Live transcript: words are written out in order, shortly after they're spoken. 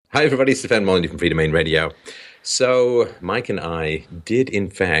Hi, everybody. Stefan Molyneux from Freedom Main Radio. So, Mike and I did, in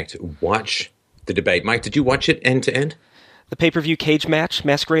fact, watch the debate. Mike, did you watch it end to end? The pay-per-view cage match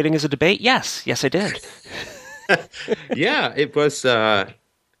masquerading as a debate? Yes, I did. Yeah, it was. I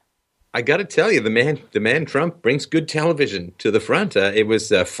got to tell you, the man Trump brings good television to the front. It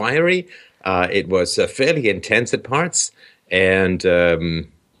was fiery. It was fairly intense at parts, and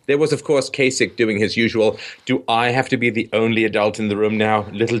there was, of course, Kasich doing his usual. Do I have to be the only adult in the room now?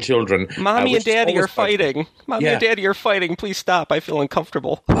 Little children. Mommy and Daddy are fighting. Mommy and Daddy are fighting. Please stop. I feel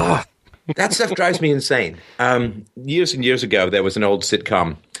uncomfortable. That stuff drives me insane. Years and years ago, there was an old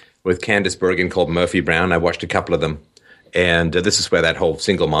sitcom with Candice Bergen called Murphy Brown. I watched a couple of them. And this is where that whole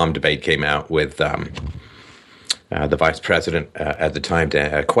single mom debate came out with the vice president at the time,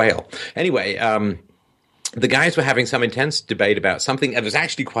 Quayle. Anyway, the guys were having some intense debate about something that was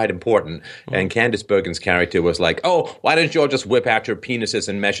actually quite important. And Candice Bergen's character was like, oh, why don't you all just whip out your penises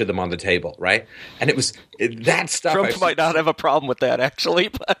and measure them on the table, right? And it was that stuff. Trump might not have a problem with that, actually.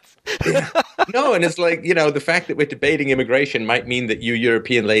 But yeah. No, and it's like, the fact that we're debating immigration might mean that you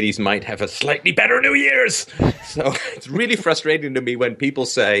European ladies might have a slightly better New Year's. So it's really frustrating to me when people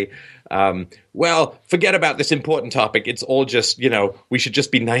say, well, forget about this important topic. It's all just, we should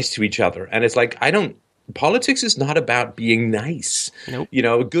just be nice to each other. And it's like, politics is not about being nice. Nope.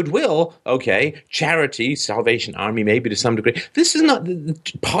 Goodwill, okay. Charity, Salvation Army, maybe to some degree. This is not,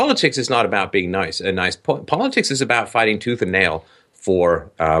 politics is not about being nice. Politics is about fighting tooth and nail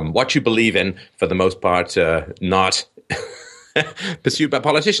for what you believe in, for the most part, not pursued by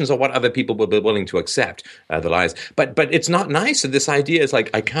politicians or what other people will be willing to accept, the lies. But it's not nice. And this idea is like,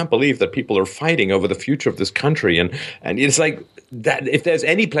 I can't believe that people are fighting over the future of this country. And it's like that. If there's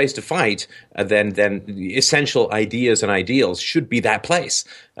any place to fight, then the essential ideas and ideals should be that place.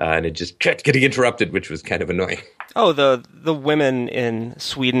 And it just kept getting interrupted, which was kind of annoying. Oh, the women in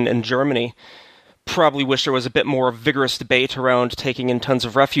Sweden and Germany probably wish there was a bit more vigorous debate around taking in tons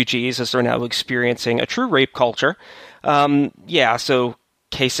of refugees, as they're now experiencing a true rape culture. So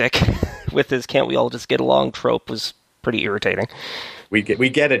Kasich with his "can't we all just get along" trope was pretty irritating. We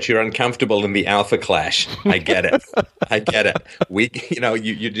get it. You're uncomfortable in the alpha clash. I get it.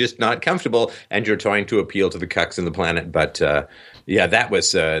 You're just not comfortable, and you're trying to appeal to the cucks in the planet. But that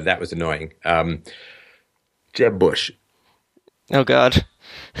was annoying. Jeb Bush. Oh God.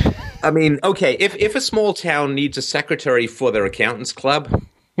 I mean, okay, if a small town needs a secretary for their accountants club,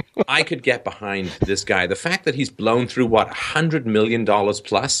 I could get behind this guy. The fact that he's blown through, $100 million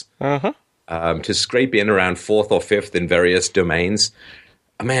plus to scrape in around fourth or fifth in various domains,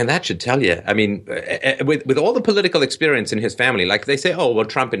 man, that should tell you. I mean, with all the political experience in his family, like they say, oh, well,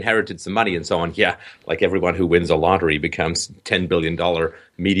 Trump inherited some money and so on. Yeah, like everyone who wins a lottery becomes $10 billion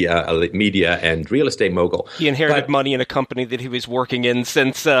media and real estate mogul. He inherited money in a company that he was working in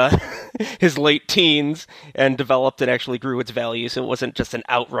since his late teens and developed and actually grew its value. So it wasn't just an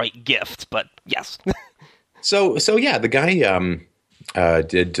outright gift, but yes. So yeah, the guy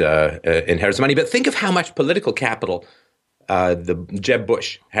did inherit some money. But think of how much political capital the Jeb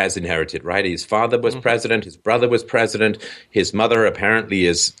Bush has inherited, right? His father was president. His brother was president. His mother apparently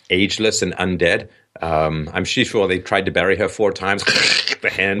is ageless and undead. I'm sure they tried to bury her 4 times. The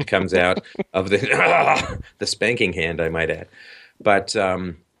hand comes out of the spanking hand, I might add. But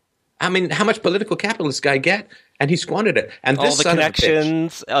I mean, how much political capital does this guy get? And he squandered it. And all this the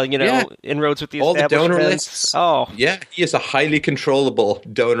connections, inroads with the all the donor establishments. lists. Oh, yeah, he is a highly controllable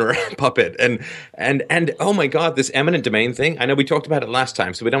donor puppet. And oh my God, this eminent domain thing. I know we talked about it last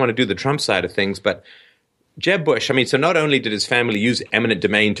time, so we don't want to do the Trump side of things, but Jeb Bush, I mean, so not only did his family use eminent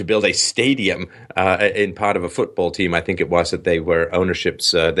domain to build a stadium in part of a football team, I think it was that they were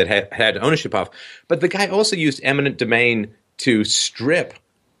ownerships that had ownership of, but the guy also used eminent domain to strip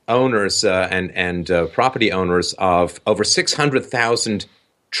owners and property owners of over 600,000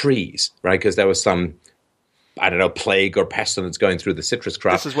 trees, right? Because there was some, plague or pestilence going through the citrus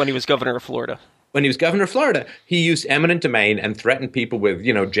crop. This is when he was governor of Florida. When he was governor of Florida, he used eminent domain and threatened people with,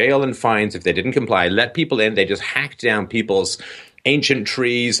 jail and fines if they didn't comply. Let people in. They just hacked down people's ancient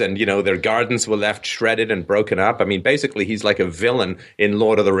trees and, their gardens were left shredded and broken up. I mean, basically, he's like a villain in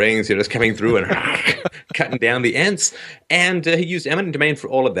Lord of the Rings, just coming through and cutting down the ends. And he used eminent domain for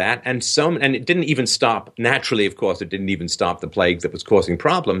all of that. And it didn't even stop. Naturally, of course, it didn't even stop the plague that was causing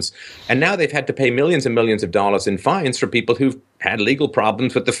problems. And now they've had to pay millions and millions of dollars in fines for people who've had legal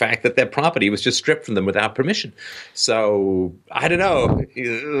problems with the fact that their property was just stripped from them without permission. So, I don't know.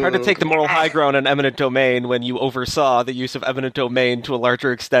 Hard to take the moral high ground on eminent domain when you oversaw the use of eminent domain to a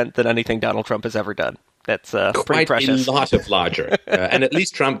larger extent than anything Donald Trump has ever done. That's pretty quite precious. a lot of larger. And at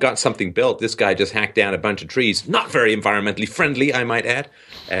least Trump got something built. This guy just hacked down a bunch of trees, not very environmentally friendly, I might add,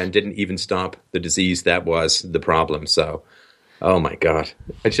 and didn't even stop the disease that was the problem. So, oh my God,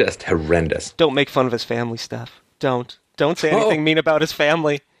 it's just horrendous. Don't make fun of his family, Steph. Don't say anything mean about his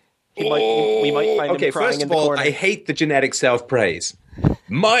family. We might find him crying first in of the all, corner. I hate the genetic self-praise.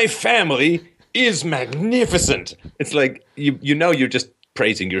 My family is magnificent. It's like, you're just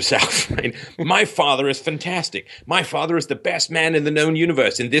praising yourself, right? My father is fantastic. My father is the best man in the known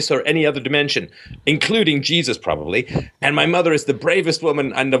universe in this or any other dimension, including Jesus probably. And my mother is the bravest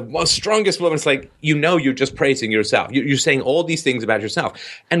woman and the most strongest woman. It's like, you're just praising yourself. You're saying all these things about yourself.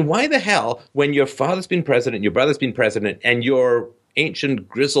 And why the hell, when your father's been president, your brother's been president, and your ancient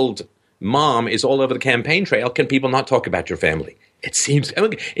grizzled mom is all over the campaign trail, can people not talk about your family? It seems,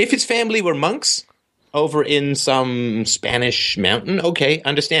 if his family were monks over in some Spanish mountain, okay,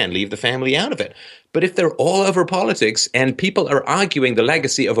 understand, leave the family out of it. But if they're all over politics and people are arguing the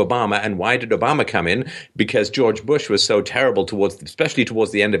legacy of Obama and why did Obama come in? Because George Bush was so terrible especially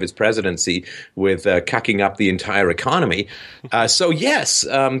towards the end of his presidency with cucking up the entire economy. So yes,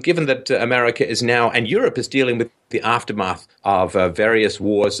 given that America is now, and Europe is dealing with the aftermath of various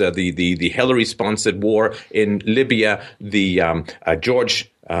wars, the Hillary-sponsored war in Libya, the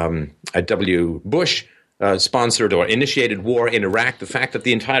George W. Bush sponsored or initiated war in Iraq, the fact that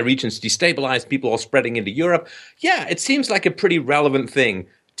the entire region's destabilized, people all spreading into Europe. Yeah, it seems like a pretty relevant thing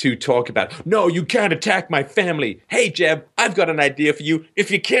to talk about. No, you can't attack my family. Hey, Jeb, I've got an idea for you.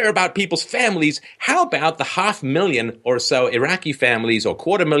 If you care about people's families, how about the 500,000 or so Iraqi families or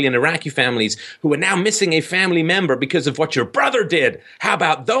 250,000 Iraqi families who are now missing a family member because of what your brother did? How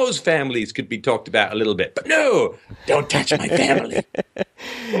about those families could be talked about a little bit? But no, don't touch my family.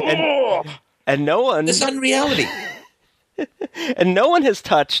 And no one... This unreality. And no one has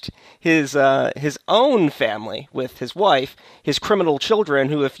touched his own family with his wife, his criminal children,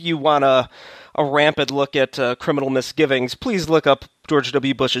 who, if you want a rampant look at criminal misgivings, please look up George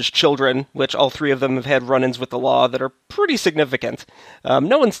W. Bush's children, which all three of them have had run-ins with the law that are pretty significant.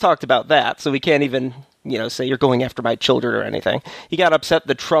 No one's talked about that, so we can't even, say you're going after my children or anything. He got upset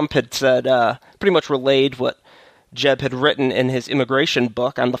that Trump had said, pretty much relayed what Jeb had written in his immigration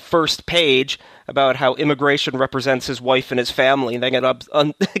book on the first page about how immigration represents his wife and his family. And they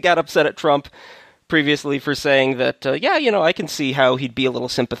got upset at Trump previously for saying that, I can see how he'd be a little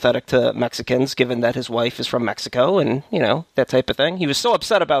sympathetic to Mexicans, given that his wife is from Mexico and, that type of thing. He was so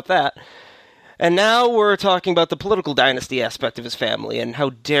upset about that. And now we're talking about the political dynasty aspect of his family, and how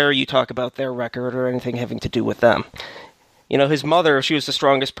dare you talk about their record or anything having to do with them. His mother, she was the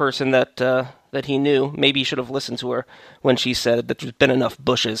strongest person that he knew. Maybe he should have listened to her when she said that there's been enough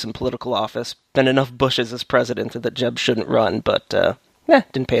Bushes in political office, been enough Bushes as president, and that Jeb shouldn't run, but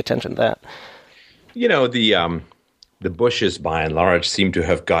didn't pay attention to that. The Bushes, by and large, seem to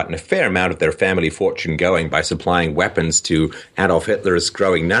have gotten a fair amount of their family fortune going by supplying weapons to Adolf Hitler's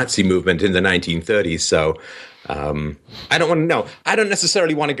growing Nazi movement in the 1930s. So I don't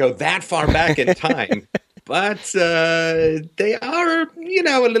necessarily want to go that far back in time. But they are,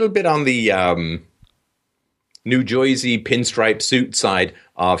 a little bit on the New Jersey pinstripe suit side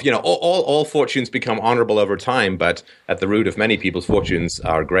of, all fortunes become honorable over time, but at the root of many people's fortunes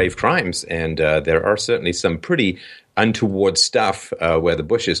are grave crimes. And there are certainly some pretty untoward stuff where the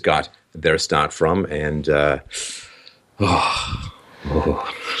Bushes got their start from. And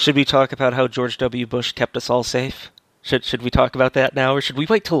Should we talk about how George W. Bush kept us all safe? Should we talk about that now, or should we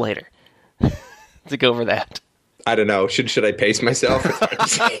wait till later to go over that? I don't know. Should I pace myself?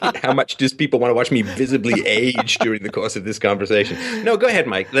 How much does people want to watch me visibly age during the course of this conversation? No, go ahead,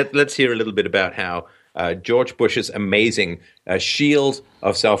 Mike. Let's hear a little bit about how George Bush's amazing shield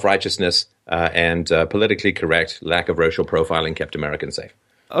of self-righteousness and politically correct lack of racial profiling kept Americans safe.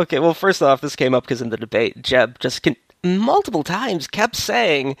 Okay, well, first off, this came up because in the debate, Jeb just multiple times kept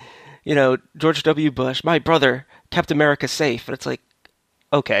saying, George W. Bush, my brother, kept America safe. And it's like,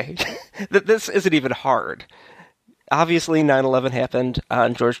 okay, this isn't even hard. Obviously, 9/11 happened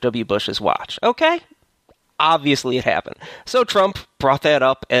on George W. Bush's watch. Okay? Obviously, it happened. So Trump brought that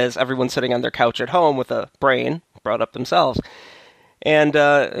up as everyone sitting on their couch at home with a brain brought up themselves. And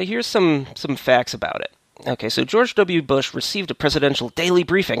here's some facts about it. Okay, so George W. Bush received a presidential daily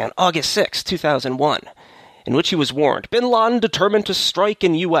briefing on August 6, 2001, in which he was warned, bin Laden determined to strike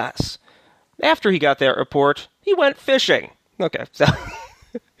in U.S. After he got that report, he went fishing. Okay, so...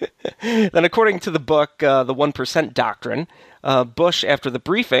 Then, according to the book, The 1% Doctrine, Bush, after the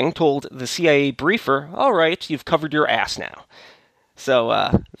briefing, told the CIA briefer, all right, you've covered your ass now.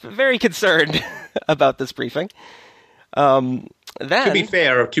 So, very concerned about this briefing. Then,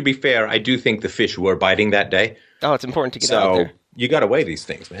 to be fair, I do think the fish were biting that day. Oh, it's important to get out there. You got to weigh these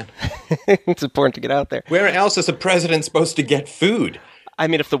things, man. It's important to get out there. Where else is a president supposed to get food? I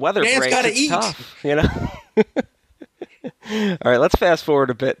mean, if the weather breaks, it's eat. tough, you know? All right, let's fast forward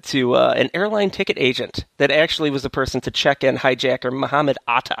a bit to an airline ticket agent that actually was the person to check in hijacker Mohammed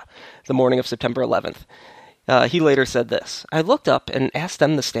Atta the morning of September 11th. He later said this: I looked up and asked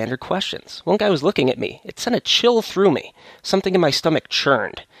them the standard questions. One guy was looking at me. It sent a chill through me. Something in my stomach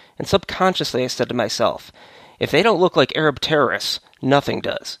churned. And subconsciously I said to myself, if they don't look like Arab terrorists, nothing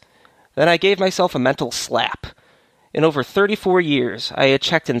does. Then I gave myself a mental slap. In over 34 years, I had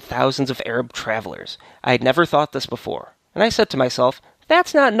checked in thousands of Arab travelers. I had never thought this before. And I said to myself,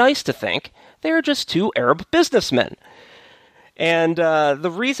 that's not nice to think. They are just two Arab businessmen. And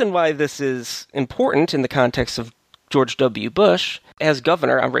the reason why this is important in the context of George W. Bush, as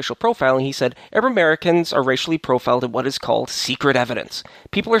governor on racial profiling, he said, Arab Americans are racially profiled in what is called secret evidence.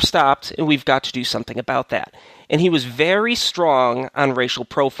 People are stopped, and we've got to do something about that. And he was very strong on racial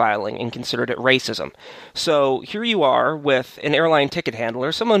profiling and considered it racism. So here you are with an airline ticket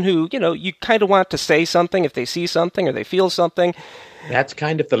handler, someone who, you kind of want to say something if they see something or they feel something. That's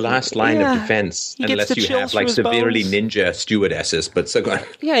kind of the last line of defense, unless you have like severely ninja stewardesses, but so go on.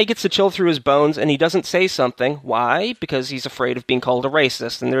 Yeah, he gets to chill through his bones, and he doesn't say something. Why? Because he's afraid of being called a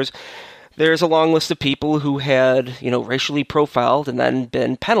racist. And there's a long list of people who had, racially profiled and then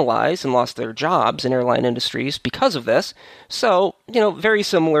been penalized and lost their jobs in airline industries because of this. So, very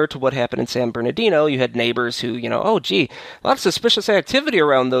similar to what happened in San Bernardino. You had neighbors who, oh, gee, a lot of suspicious activity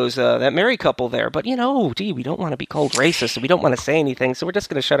around that married couple there. But, we don't want to be called racist, and we don't want to say anything, so we're just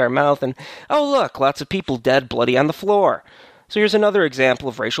going to shut our mouth. And, oh, look, lots of people dead, bloody on the floor. So here's another example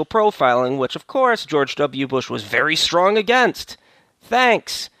of racial profiling, which, of course, George W. Bush was very strong against.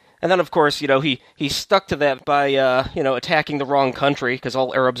 Thanks. And then, of course, he stuck to that by, attacking the wrong country, because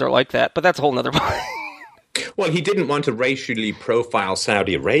all Arabs are like that. But that's a whole nother point. Well, he didn't want to racially profile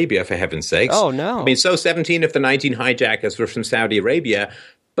Saudi Arabia, for heaven's sakes. Oh, no. I mean, so 17 of the 19 hijackers were from Saudi Arabia,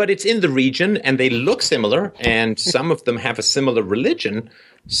 but it's in the region, and they look similar, and some of them have a similar religion.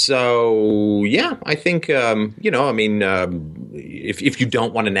 So, yeah, I think, if you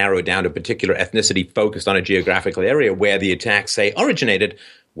don't want to narrow it down to a particular ethnicity focused on a geographical area where the attacks, say, originated,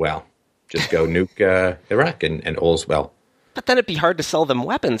 well, just go nuke Iraq and all's well. But then it'd be hard to sell them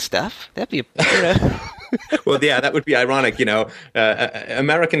weapons, Steph. That'd be Well, yeah, that would be ironic.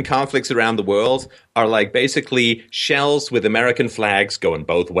 American conflicts around the world are like basically shells with American flags going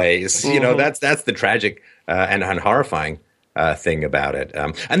both ways. Mm-hmm. That's the tragic and horrifying thing about it.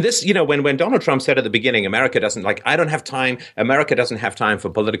 And this, when Donald Trump said at the beginning, America doesn't have time for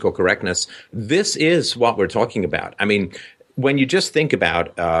political correctness. This is what we're talking about. I mean, when you just think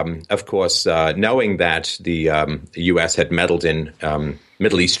about, of course, knowing that the U.S. had meddled in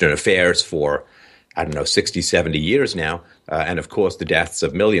Middle Eastern affairs for, 60, 70 years now, and of course the deaths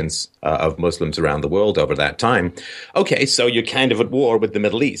of millions of Muslims around the world over that time. Okay, so you're kind of at war with the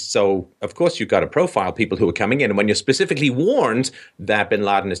Middle East. So, of course, you've got to profile people who are coming in. And when you're specifically warned that bin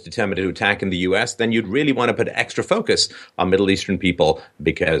Laden is determined to attack in the U.S., then you'd really want to put extra focus on Middle Eastern people,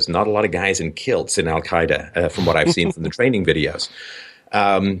 because not a lot of guys in kilts in Al-Qaeda, from what I've seen from the training videos.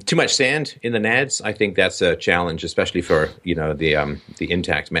 Too much sand in the nads. I think that's a challenge, especially for the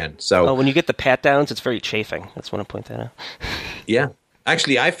intact men. So when you get the pat downs, it's very chafing. That's want to point that out. Yeah,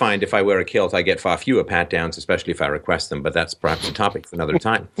 actually, I find if I wear a kilt, I get far fewer pat downs, especially if I request them. But that's perhaps a topic for another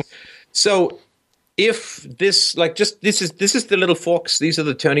time. So if this is the little forks. These are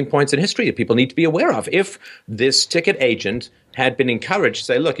the turning points in history that people need to be aware of. If this ticket agent had been encouraged to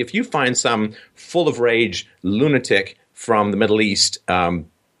say, look, if you find some full of rage lunatic from the Middle East,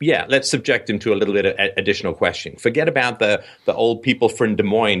 let's subject him to a little bit of additional questioning. Forget about the old people from Des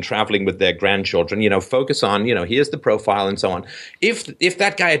Moines traveling with their grandchildren. Focus on, here's the profile and so on. If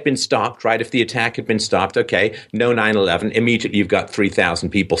that guy had been stopped, right, if the attack had been stopped, okay, no 9/11, immediately you've got 3,000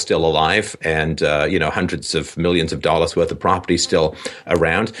 people still alive and, hundreds of millions of dollars worth of property still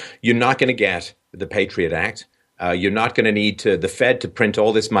around. You're not going to get the Patriot Act. You're not going to need the Fed to print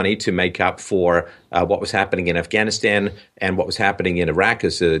all this money to make up for what was happening in Afghanistan and what was happening in Iraq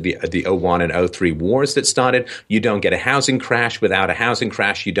as the 01 and 03 wars that started. You don't get a housing crash. Without a housing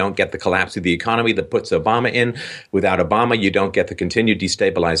crash, you don't get the collapse of the economy that puts Obama in. Without Obama, you don't get the continued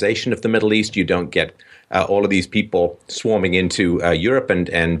destabilization of the Middle East. You don't get all of these people swarming into Europe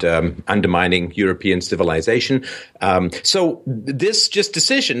and undermining European civilization. So this just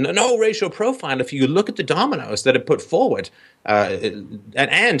decision, no racial profile, if you look at the dominoes that are put forward,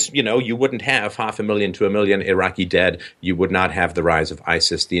 and you wouldn't have 500,000 to 1 million Iraqi dead. You would not have the rise of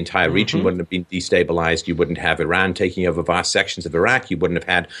ISIS. The entire region wouldn't have been destabilized. You wouldn't have Iran taking over vast sections of Iraq. You wouldn't have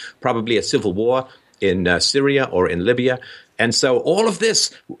had probably a civil war in Syria or in Libya. And so all of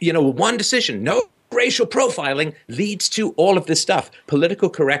this, one decision, no racial profiling, leads to all of this stuff. Political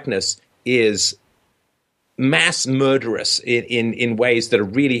correctness is mass murderous in ways that are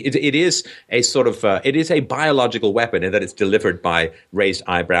really, it is a sort of, it is a biological weapon in that it's delivered by raised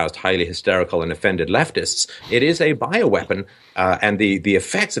eyebrows, highly hysterical and offended leftists. It is a bioweapon, and the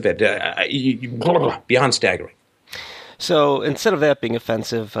effects of it, beyond staggering. So instead of that being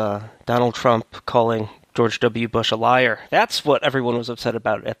offensive, Donald Trump calling George W. Bush a liar. That's what everyone was upset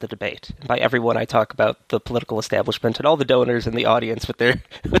about at the debate. And by everyone, I talk about the political establishment and all the donors in the audience with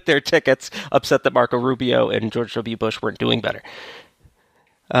their tickets, upset that Marco Rubio and George W. Bush weren't doing better.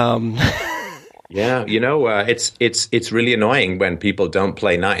 Yeah, it's really annoying when people don't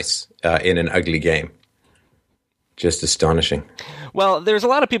play nice in an ugly game. Just astonishing. Well, there's a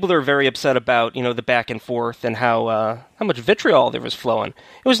lot of people that are very upset about, the back and forth and how much vitriol there was flowing.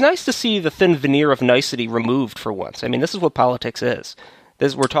 It was nice to see the thin veneer of nicety removed for once. I mean, this is what politics is.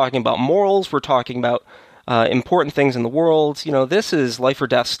 We're talking about morals. We're talking about important things in the world. This is life or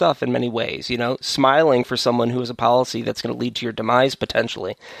death stuff in many ways. Smiling for someone who has a policy that's going to lead to your demise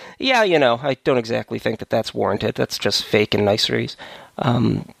potentially. Yeah, I don't exactly think that that's warranted. That's just fake and niceties.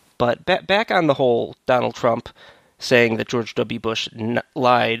 But back on the whole Donald Trump saying that George W. Bush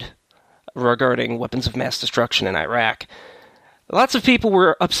lied regarding weapons of mass destruction in Iraq. Lots of people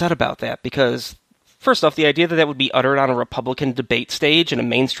were upset about that because, first off, the idea that would be uttered on a Republican debate stage in a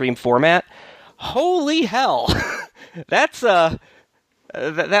mainstream format, holy hell! That's that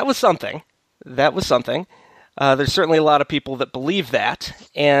was something. That was something. There's certainly a lot of people that believe that,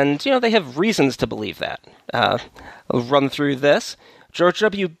 and they have reasons to believe that. I'll run through this. George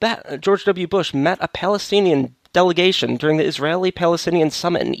W. Bush met a Palestinian delegation during the Israeli-Palestinian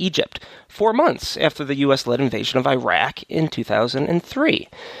summit in Egypt 4 months after the U.S.-led invasion of Iraq in 2003.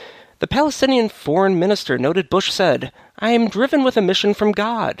 The Palestinian foreign minister noted Bush said, "I am driven with a mission from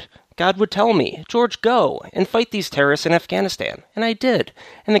God. God would tell me, George, go and fight these terrorists in Afghanistan. And I did.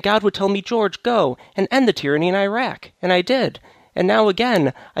 And then God would tell me, George, go and end the tyranny in Iraq. And I did. And now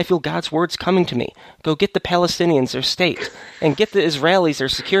again, I feel God's words coming to me. Go get the Palestinians their state, and get the Israelis their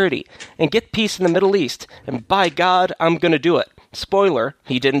security, and get peace in the Middle East. And by God, I'm going to do it." Spoiler,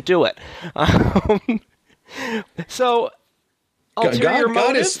 he didn't do it. So, ulterior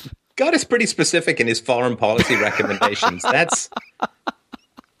motive? God is pretty specific in his foreign policy recommendations. That's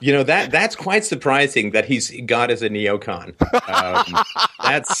quite surprising that he's God as a neocon.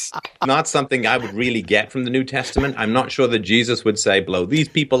 That's not something I would really get from the New Testament. I'm not sure that Jesus would say, blow these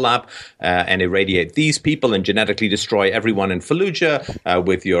people up and irradiate these people and genetically destroy everyone in Fallujah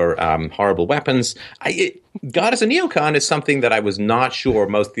with your horrible weapons. God as a neocon is something that I was not sure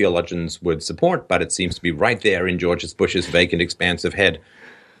most theologians would support, but it seems to be right there in George Bush's vacant, expansive head.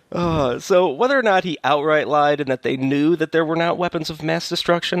 So whether or not he outright lied and that they knew that there were not weapons of mass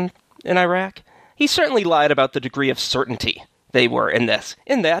destruction in Iraq, he certainly lied about the degree of certainty they were in this,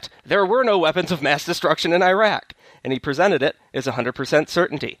 in that there were no weapons of mass destruction in Iraq, and he presented it as 100%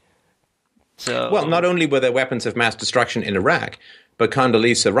 certainty. So, well, not only were there weapons of mass destruction in Iraq, but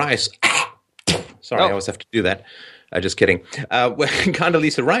Condoleezza Rice... Sorry, I always have to do that. Just kidding.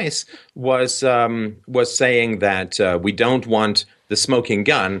 Condoleezza Rice was saying that we don't want the smoking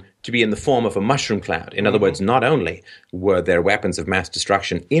gun to be in the form of a mushroom cloud. In other words, not only were there weapons of mass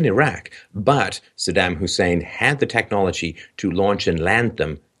destruction in Iraq, but Saddam Hussein had the technology to launch and land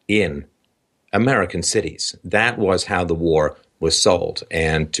them in American cities. That was how the war was sold.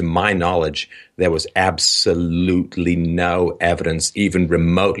 And to my knowledge, there was absolutely no evidence, even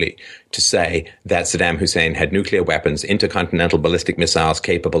remotely, to say that Saddam Hussein had nuclear weapons, intercontinental ballistic missiles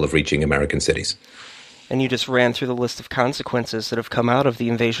capable of reaching American cities. And you just ran through the list of consequences that have come out of the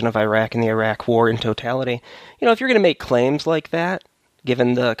invasion of Iraq and the Iraq War in totality. If you're going to make claims like that,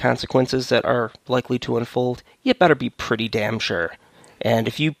 given the consequences that are likely to unfold, you better be pretty damn sure. And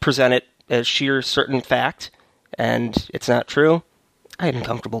if you present it as sheer certain fact, and it's not true, I'm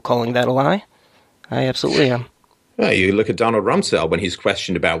comfortable calling that a lie. I absolutely am. Well, you look at Donald Rumsfeld when he's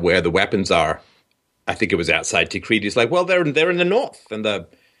questioned about where the weapons are. I think it was outside Tikrit. He's like, well, they're in the north and the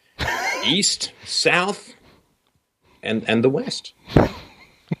east, south, and the west.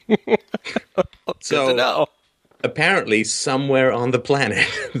 So apparently somewhere on the planet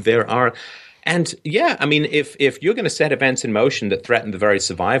there are And yeah, I mean, if you're going to set events in motion that threaten the very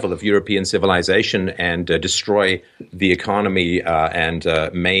survival of European civilization and destroy the economy and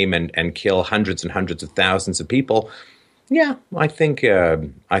maim and kill hundreds and hundreds of thousands of people, yeah, I think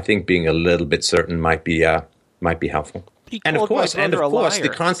being a little bit certain might be helpful. And of course,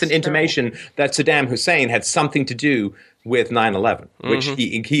 the constant intimation that Saddam Hussein had something to do with 9/11, which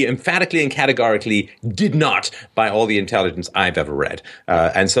he emphatically and categorically did not, by all the intelligence I've ever read.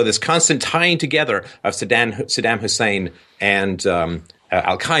 And so this constant tying together of Saddam Hussein and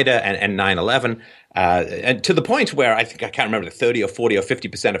Al-Qaeda and 9/11, and to the point where I can't remember, 30 or 40 or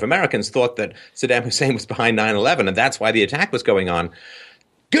 50% of Americans thought that Saddam Hussein was behind 9/11, and that's why the attack was going on.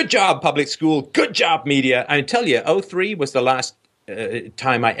 Good job, public school. Good job, media. I tell you, 2003 was the last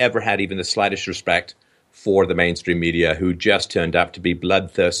time I ever had even the slightest respect for the mainstream media, who just turned up to be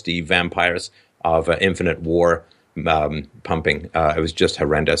bloodthirsty vampires of infinite war pumping. It was just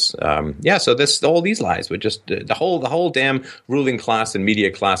horrendous. So all these lies were just the whole damn ruling class and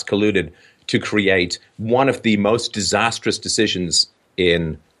media class colluded to create one of the most disastrous decisions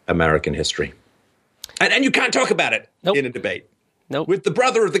in American history. And you can't talk about it in a debate. Nope. With the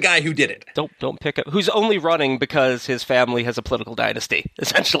brother of the guy who did it. Don't pick up. Who's only running because his family has a political dynasty,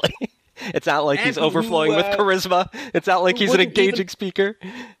 essentially. It's not like he's overflowing with charisma. It's not like he's an engaging speaker.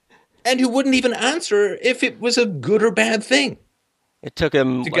 And who wouldn't even answer if it was a good or bad thing. It took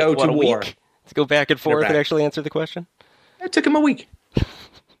him a week to go back and forth and actually answer the question? It took him a week.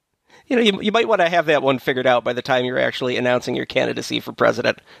 You might want to have that one figured out by the time you're actually announcing your candidacy for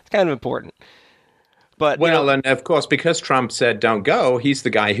president. It's kind of important. But, and of course, because Trump said don't go, he's the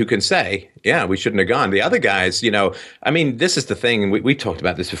guy who can say, yeah, we shouldn't have gone. The other guys, I mean, this is the thing. We talked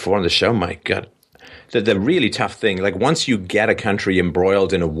about this before on the show, my God. The really tough thing, like once you get a country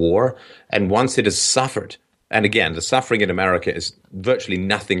embroiled in a war and once it has suffered, and again, the suffering in America is virtually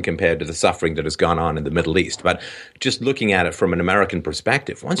nothing compared to the suffering that has gone on in the Middle East. But just looking at it from an American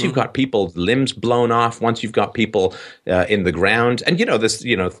perspective, once you've got people's limbs blown off, once you've got people in the ground, and this,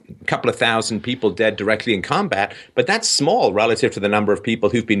 a couple of thousand people dead directly in combat, but that's small relative to the number of people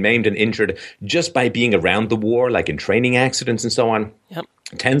who've been maimed and injured just by being around the war, like in training accidents and so on. Yep.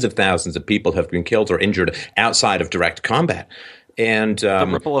 Tens of thousands of people have been killed or injured outside of direct combat. And the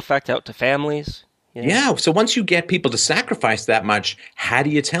ripple effect out to families. Yeah. So once you get people to sacrifice that much, how do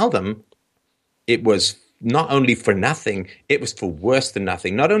you tell them it was not only for nothing, it was for worse than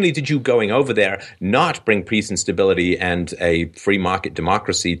nothing? Not only did you going over there not bring peace and stability and a free market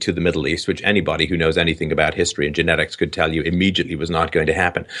democracy to the Middle East, which anybody who knows anything about history and genetics could tell you immediately was not going to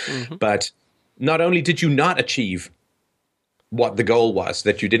happen. But not only did you not achieve what the goal was,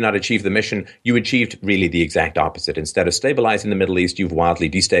 that you did not achieve the mission, you achieved really the exact opposite. Instead of stabilizing the Middle East, you've wildly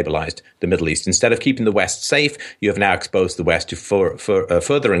destabilized the Middle East. Instead of keeping the West safe, you have now exposed the West to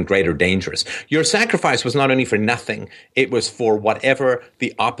further and greater dangers. Your sacrifice was not only for nothing, it was for whatever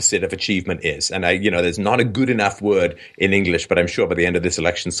the opposite of achievement is. And there's not a good enough word in English, but I'm sure by the end of this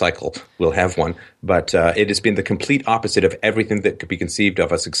election cycle, we'll have one. But it has been the complete opposite of everything that could be conceived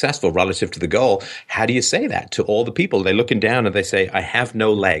of as successful relative to the goal. How do you say that to all the people? They're looking down and they say, I have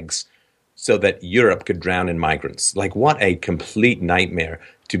no legs, so that Europe could drown in migrants. Like, what a complete nightmare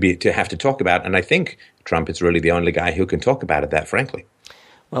to have to talk about. And I think Trump is really the only guy who can talk about it that frankly.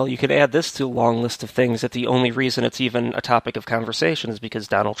 Well, you could add this to a long list of things that the only reason it's even a topic of conversation is because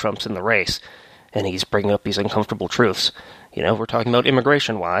Donald Trump's in the race, and he's bringing up these uncomfortable truths. We're talking about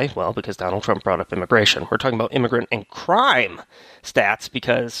immigration. Why? Well, because Donald Trump brought up immigration. We're talking about immigrant and crime stats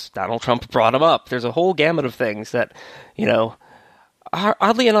because Donald Trump brought them up. There's a whole gamut of things that,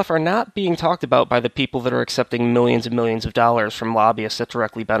 oddly enough, are not being talked about by the people that are accepting millions and millions of dollars from lobbyists that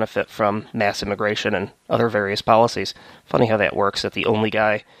directly benefit from mass immigration and other various policies. Funny how that works, that the only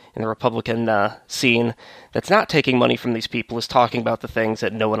guy in the Republican scene that's not taking money from these people is talking about the things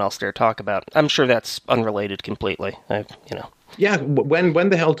that no one else dare talk about. I'm sure that's unrelated completely. Yeah, when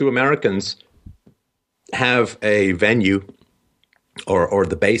the hell do Americans have a venue or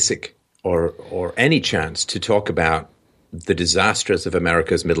the basic or any chance to talk about the disasters of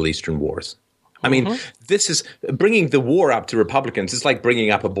America's Middle Eastern wars? I mean, this is bringing the war up to Republicans. It's like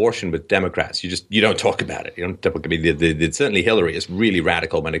bringing up abortion with Democrats. You don't talk about it. You don't talk. I mean, certainly Hillary is really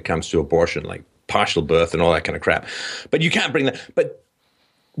radical when it comes to abortion, like partial birth and all that kind of crap. But you can't bring that. But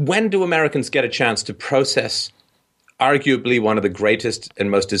when do Americans get a chance to process arguably one of the greatest and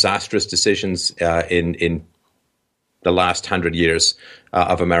most disastrous decisions in the last 100 years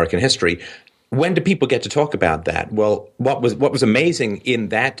of American history? When do people get to talk about that? Well, what was amazing in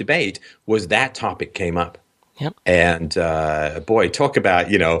that debate was that topic came up. Yep. And boy, talk about,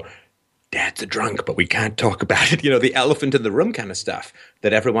 Dad's a drunk, but we can't talk about it. The elephant in the room kind of stuff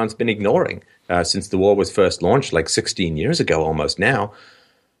that everyone's been ignoring since the war was first launched, like 16 years ago almost now.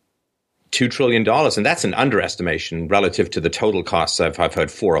 $2 trillion, and that's an underestimation relative to the total costs. I've heard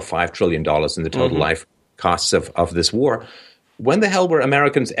 $4 or $5 trillion in the total life costs of this war. When the hell were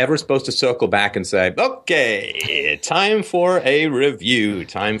Americans ever supposed to circle back and say, okay, time for a review,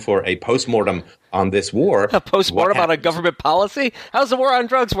 time for a postmortem on this war? A postmortem on a government policy? How's the war on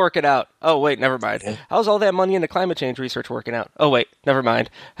drugs working out? Oh, wait, never mind. How's all that money into climate change research working out? Oh, wait, never mind.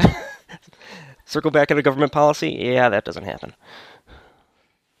 Circle back into government policy? Yeah, that doesn't happen.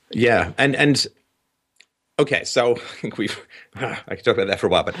 Yeah, and okay, so I think I could talk about that for a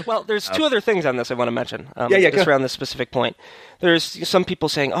while, but well, there's two other things on this I want to mention. Just around this specific point. There's some people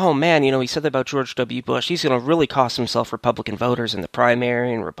saying, "Oh man, he said that about George W. Bush. He's going to really cost himself Republican voters in the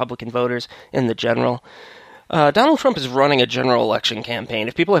primary and Republican voters in the general." Donald Trump is running a general election campaign.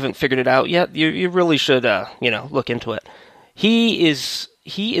 If people haven't figured it out yet, you really should look into it. He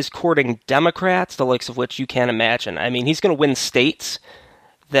is courting Democrats, the likes of which you can't imagine. I mean, he's going to win states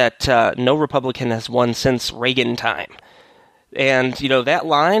that no Republican has won since Reagan time. And, that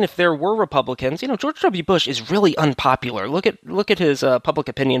line, if there were Republicans, George W. Bush is really unpopular. Look at his public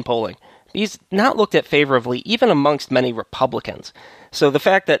opinion polling. He's not looked at favorably, even amongst many Republicans. So the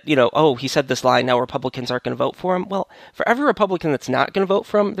fact that, he said this line, now Republicans aren't going to vote for him. Well, for every Republican that's not going to vote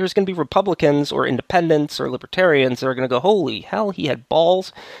for him, there's going to be Republicans or independents or libertarians that are going to go, holy hell, he had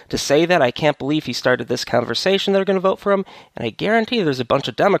balls to say that. I can't believe he started this conversation that are going to vote for him. And I guarantee there's a bunch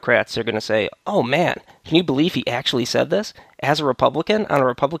of Democrats that are going to say, oh man, can you believe he actually said this? As a Republican on a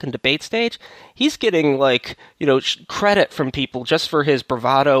Republican debate stage, he's getting credit from people just for his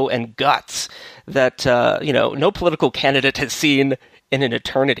bravado and guts that no political candidate has seen in an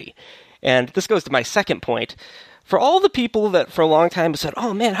eternity. And this goes to my second point. For all the people that for a long time have said,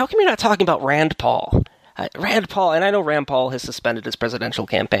 oh man, how come you're not talking about Rand Paul? Rand Paul, and I know Rand Paul has suspended his presidential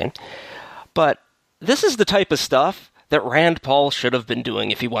campaign, but this is the type of stuff that Rand Paul should have been doing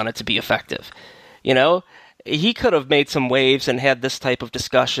if he wanted to be effective. He could have made some waves and had this type of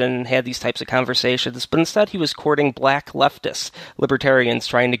discussion, had these types of conversations, but instead he was courting black leftists, libertarians,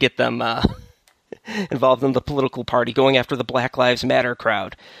 trying to get them involved in the political party, going after the Black Lives Matter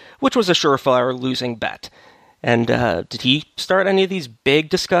crowd, which was a surefire losing bet. And did he start any of these big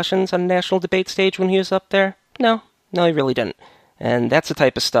discussions on a national debate stage when he was up there? No, he really didn't. And that's the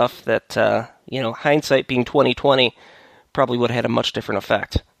type of stuff that, hindsight being 2020, probably would have had a much different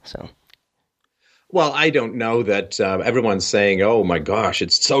effect. So. Well, I don't know that everyone's saying, oh my gosh,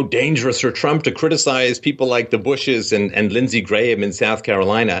 it's so dangerous for Trump to criticize people like the Bushes and Lindsey Graham in South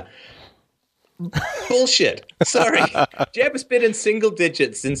Carolina. Bullshit. Sorry. Jeb's been in single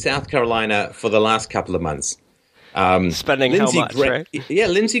digits in South Carolina for the last couple of months. Spending how much, right? Yeah,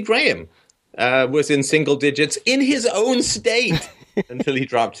 Lindsey Graham was in single digits in his own state until he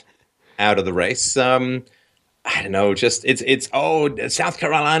dropped out of the race. I don't know, just it's South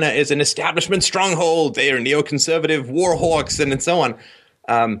Carolina is an establishment stronghold. They are neoconservative war hawks and so on.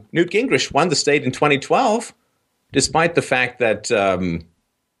 Newt Gingrich won the state in 2012, despite the fact that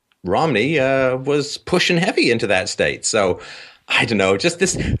Romney was pushing heavy into that state. So I don't know, just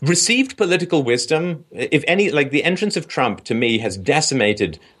this received political wisdom, if any, like the entrance of Trump to me has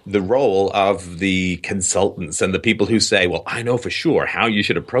decimated the role of the consultants and the people who say, well, I know for sure how you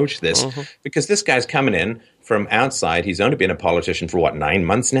should approach this, because this guy's coming in from outside. He's only been a politician for 9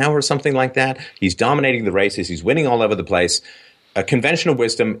 months now or something like that. He's dominating the races. He's winning all over the place. Conventional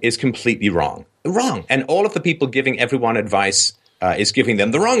wisdom is completely wrong. And all of the people giving everyone advice is giving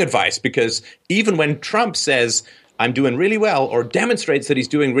them the wrong advice, because even when Trump says, I'm doing really well, or demonstrates that he's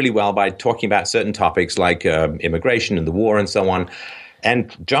doing really well by talking about certain topics like immigration and the war and so on,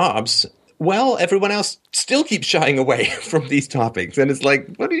 and jobs, well, everyone else still keeps shying away from these topics. And it's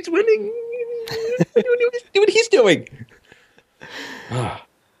like, what he's winning, what he's doing.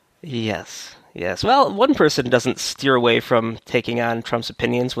 Yes. Well, one person doesn't steer away from taking on Trump's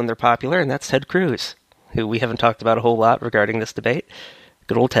opinions when they're popular, and that's Ted Cruz, who we haven't talked about a whole lot regarding this debate.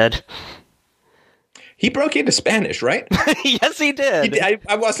 Good old Ted. He broke into Spanish, right? Yes, he did.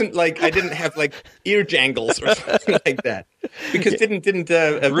 I wasn't I didn't have ear jangles or something like that. Because didn't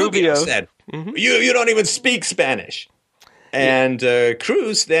Rubio said, you don't even speak Spanish. And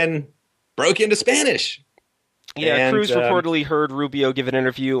Cruz then broke into Spanish. Yeah, and Cruz reportedly heard Rubio give an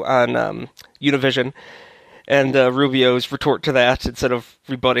interview on Univision. And Rubio's retort to that, instead of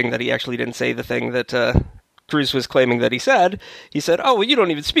rebutting that he actually didn't say the thing that Cruz was claiming that he said, oh, well, you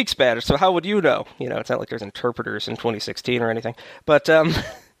don't even speak Spanish, so how would you know? It's not like there's interpreters in 2016 or anything. But, so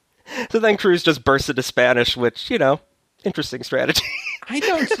then Cruz just burst into Spanish, which, interesting strategy. I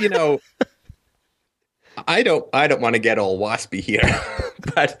don't, I don't want to get all waspy here,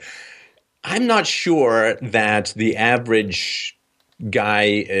 but I'm not sure that the average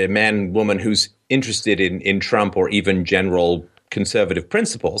guy, man, woman who's interested in Trump or even general conservative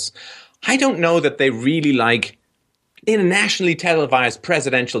principles, I don't know that they really like, in a nationally televised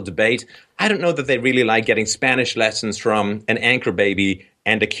presidential debate, I don't know that they really like getting Spanish lessons from an anchor baby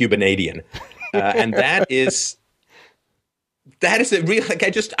and a Cubanadian. And that is a real,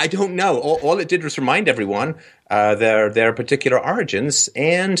 I don't know. All it did was remind everyone their particular origins.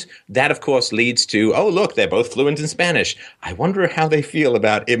 And that, of course, leads to, oh, look, they're both fluent in Spanish. I wonder how they feel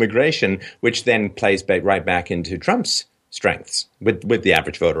about immigration, which then plays right back into Trump's strengths with the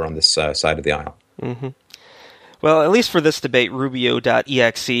average voter on this side of the aisle. Mm-hmm. Well, at least for this debate,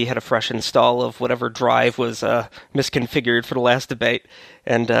 Rubio.exe had a fresh install of whatever drive was misconfigured for the last debate.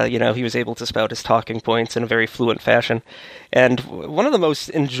 And, he was able to spout his talking points in a very fluent fashion. And one of the most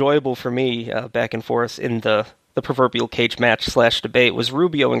enjoyable for me back and forth in the proverbial cage match / debate was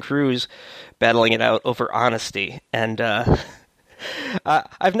Rubio and Cruz battling it out over honesty. And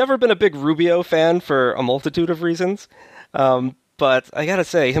I've never been a big Rubio fan for a multitude of reasons. But I gotta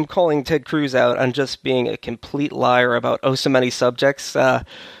say, him calling Ted Cruz out on just being a complete liar about so many subjects, that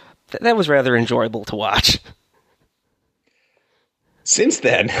was rather enjoyable to watch. Since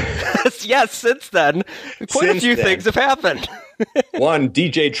then. Yes, since then. Quite a few things have happened. One,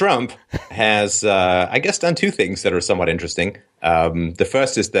 DJ Trump has, I guess, done two things that are somewhat interesting. The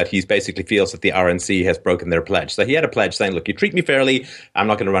first is that he basically feels that the RNC has broken their pledge. So he had a pledge saying, look, you treat me fairly, I'm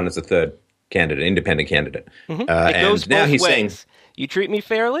not going to run as a third candidate, independent candidate. Mm-hmm. It goes now he's ways. Saying, you treat me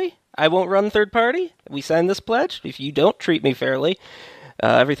fairly, I won't run third party. We sign this pledge. If you don't treat me fairly,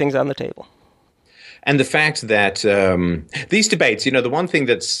 everything's on the table. And the fact that these debates, the one thing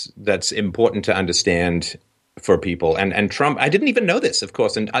that's important to understand for people, and Trump, I didn't even know this, of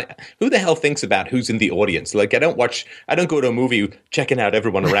course, and who the hell thinks about who's in the audience? Like, I don't go to a movie checking out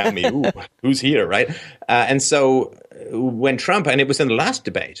everyone around me. Ooh, who's here, right? And so when Trump, and it was in the last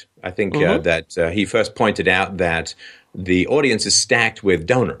debate, I think that he first pointed out that the audience is stacked with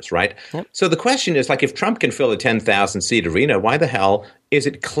donors, right? Yep. So the question is, like, if Trump can fill a 10,000-seat arena, why the hell is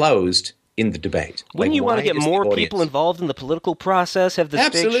it closed in the debate? Wouldn't you want to get more people involved in the political process, have this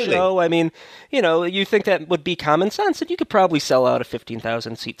big show? I mean, you think that would be common sense, and you could probably sell out a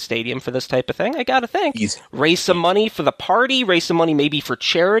 15,000-seat stadium for this type of thing. I got to think. Raise some money for the party, raise some money maybe for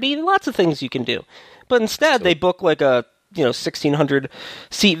charity, lots of things you can do. But instead, they book like a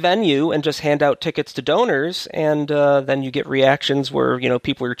 1,600-seat venue and just hand out tickets to donors, and then you get reactions where,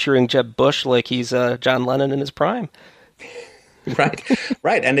 people are cheering Jeb Bush like he's John Lennon in his prime. Right.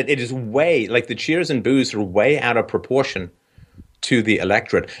 And it is way, like, the cheers and boos are way out of proportion to the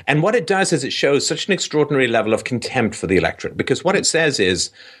electorate. And what it does is it shows such an extraordinary level of contempt for the electorate, because what it says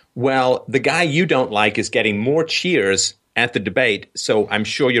is, well, the guy you don't like is getting more cheers at the debate, so I'm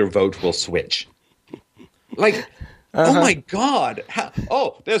sure your vote will switch. Like, oh my God.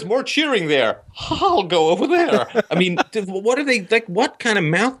 There's more cheering there. I'll go over there. I mean, what are they, like, what kind of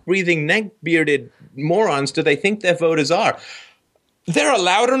mouth-breathing, neck-bearded morons do they think their voters are? There are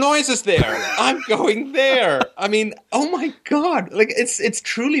louder noises there. I'm going there. I mean, oh my God. Like, it's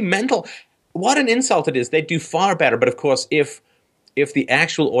truly mental. What an insult it is. They do far better. But of course, if the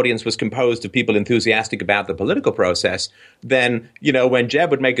actual audience was composed of people enthusiastic about the political process, then, when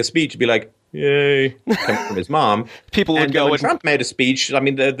Jeb would make a speech, it'd be like, yay, coming from his mom. People would go. When Trump made a speech, I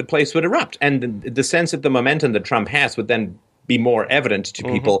mean, the place would erupt. And the sense of the momentum that Trump has would then be more evident to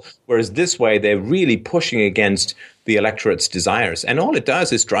people. Whereas this way, they're really pushing against the electorate's desires. And all it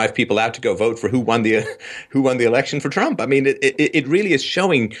does is drive people out to go vote for who won the election for Trump. I mean, it really is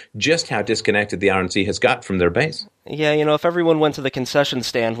showing just how disconnected the RNC has got from their base. Yeah, if everyone went to the concession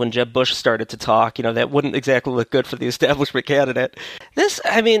stand when Jeb Bush started to talk, that wouldn't exactly look good for the establishment candidate.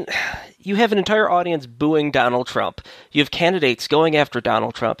 You have an entire audience booing Donald Trump. You have candidates going after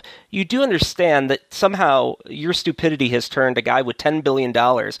Donald Trump. You do understand that somehow your stupidity has turned a guy with $10 billion,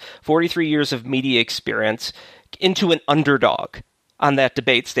 43 years of media experience, into an underdog on that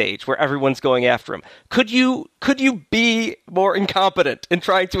debate stage where everyone's going after him. Could you be more incompetent in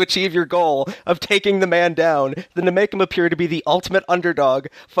trying to achieve your goal of taking the man down than to make him appear to be the ultimate underdog,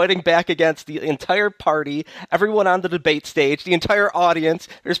 fighting back against the entire party, everyone on the debate stage, the entire audience?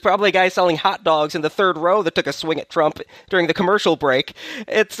 There's probably a guy selling hot dogs in the third row that took a swing at Trump during the commercial break.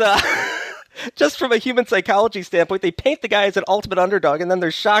 It's just from a human psychology standpoint, they paint the guy as an ultimate underdog, and then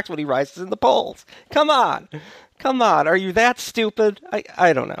they're shocked when he rises in the polls. Come on. Are you that stupid?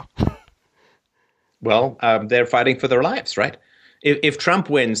 I don't know. Well, they're fighting for their lives, right? If Trump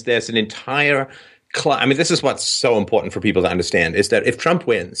wins, there's an entire I mean, this is what's so important for people to understand, is that if Trump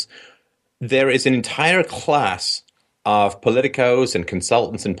wins, there is an entire class of politicos and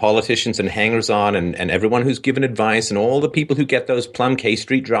consultants and politicians and hangers-on and everyone who's given advice and all the people who get those plum K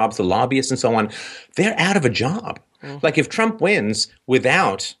Street jobs, the lobbyists and so on, they're out of a job. Mm-hmm. Like if Trump wins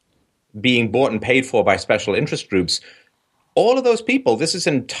without being bought and paid for by special interest groups, all of those people, this is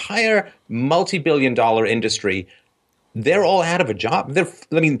an entire multi-billion-dollar industry. They're all out of a job.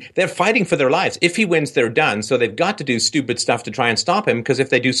 They're fighting for their lives. If he wins, they're done. So they've got to do stupid stuff to try and stop him, because if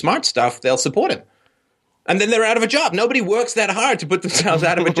they do smart stuff, they'll support him. And then they're out of a job. Nobody works that hard to put themselves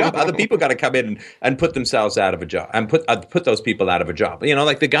out of a job. Other people got to come in and put themselves out of a job and put those people out of a job. You know,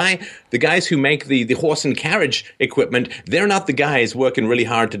 like the guys who make the horse and carriage equipment, they're not the guys working really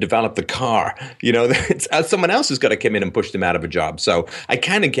hard to develop the car. You know, it's someone else who's got to come in and push them out of a job. So I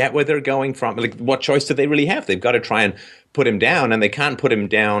kind of get where they're going from. Like, what choice do they really have? They've got to try and put him down, and they can't put him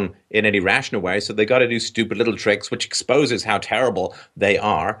down in any rational way. So they got to do stupid little tricks, which exposes how terrible they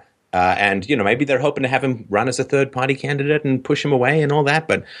are. And, you know, maybe they're hoping to have him run as a third-party candidate and push him away and all that.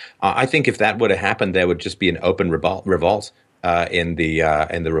 But I think if that would have happened, there would just be an open revolt in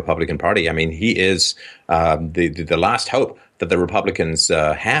the Republican Party. I mean, he is the last hope that the Republicans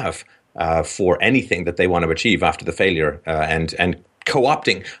have for anything that they want to achieve after the failure and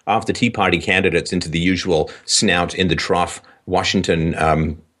co-opting of the Tea Party candidates into the usual snout in the trough,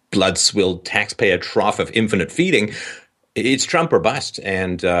 Washington blood-swilled taxpayer trough of infinite feeding. It's Trump or bust,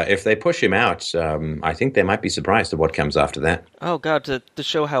 and if they push him out, I think they might be surprised at what comes after that. Oh, God, to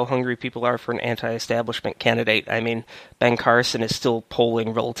show how hungry people are for an anti-establishment candidate, I mean, Ben Carson is still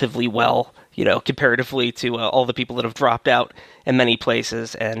polling relatively well, you know, comparatively to all the people that have dropped out in many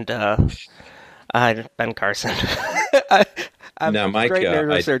places, and Ben Carson. I'm a great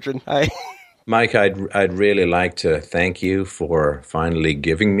neurosurgeon. Mike, I'd really like to thank you for finally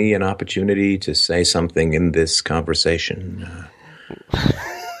giving me an opportunity to say something in this conversation.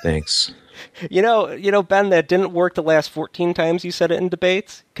 Thanks. You know, Ben, that didn't work the last 14 times you said it in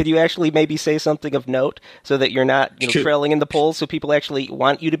debates. Could you actually maybe say something of note so that you're not trailing in the polls, so people actually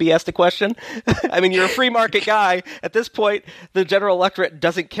want you to be asked a question? I mean, you're a free market guy. At this point, the general electorate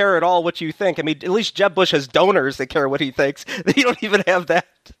doesn't care at all what you think. I mean, at least Jeb Bush has donors that care what he thinks. You don't even have that.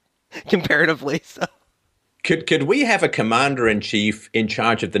 Comparatively, so. Could we have a commander-in-chief in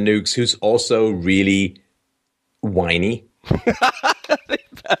charge of the nukes who's also really whiny?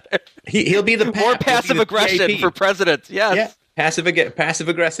 He'll be the more passive aggression for president. Yes, yeah, passive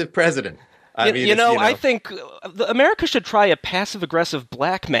aggressive president. I think America should try a passive aggressive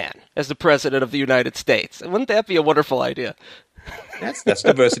black man as the president of the United States. Wouldn't that be a wonderful idea? That's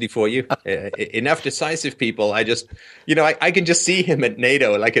diversity for you. Enough decisive people. I can just see him at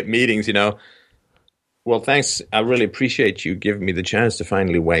NATO, like at meetings, you know. Well, thanks. I really appreciate you giving me the chance to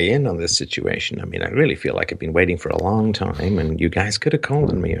finally weigh in on this situation. I mean, I really feel like I've been waiting for a long time, and you guys could have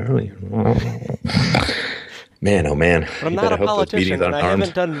called on me earlier. Man, oh man. But I'm not a politician, and I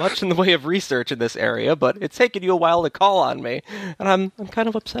haven't done much in the way of research in this area, but it's taken you a while to call on me, and I'm kind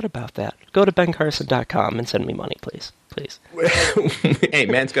of upset about that. Go to bencarson.com and send me money, please. Hey,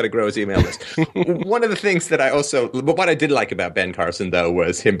 man's got to grow his email list. One of the things that what I did like about Ben Carson, though,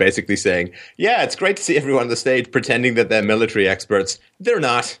 was him basically saying, yeah, it's great to see everyone on the stage pretending that they're military experts. They're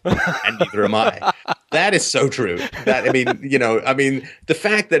not, and neither am I. That is so true. The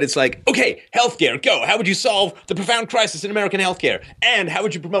fact that it's like, okay, healthcare, go. How would you solve the profound crisis in American healthcare? And how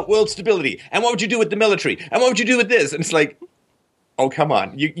would you promote world stability? And what would you do with the military? And what would you do with this? And it's like, oh, come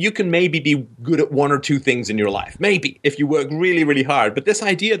on. You can maybe be good at one or two things in your life. Maybe, if you work really, really hard. But this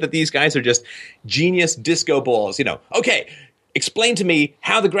idea that these guys are just genius disco balls, okay, explain to me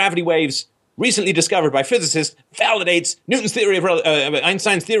how the gravity waves recently discovered by physicists validates Newton's theory of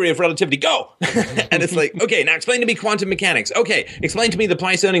Einstein's theory of relativity. Go! And it's like, okay, now explain to me quantum mechanics. Okay, explain to me the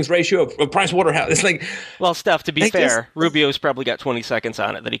price-earnings ratio of Price-Waterhouse. It's like... Well, Steph, to be fair, Rubio's probably got 20 seconds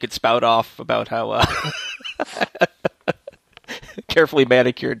on it that he could spout off about how... carefully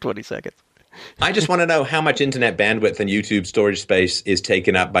manicured 20 seconds. I just want to know how much internet bandwidth and YouTube storage space is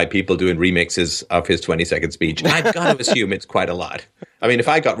taken up by people doing remixes of his 20-second speech. I've got to assume it's quite a lot. I mean, if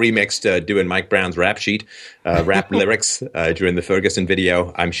I got remixed doing Mike Brown's rap sheet, rap lyrics during the Ferguson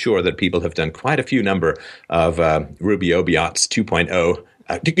video, I'm sure that people have done quite a few number of Rubio Biots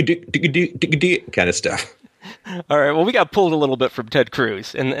 2.0 kind of stuff. All right, well, we got pulled a little bit from Ted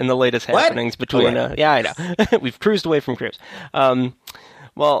Cruz in the latest happenings between... yeah, I know. We've cruised away from Cruz.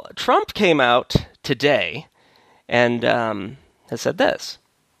 Well, Trump came out today and has said this.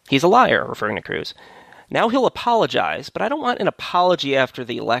 He's a liar, referring to Cruz. Now he'll apologize, but I don't want an apology after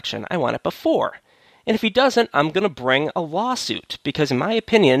the election. I want it before. And if he doesn't, I'm going to bring a lawsuit. Because in my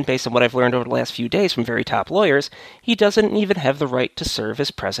opinion, based on what I've learned over the last few days from very top lawyers, he doesn't even have the right to serve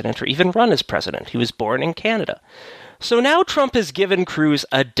as president or even run as president. He was born in Canada. So now Trump has given Cruz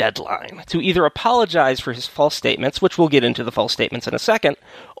a deadline to either apologize for his false statements, which we'll get into the false statements in a second,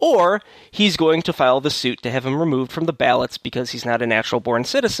 or he's going to file the suit to have him removed from the ballots because he's not a natural-born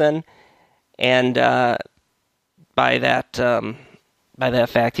citizen, and by that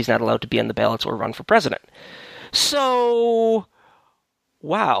fact, he's not allowed to be on the ballots or run for president. So,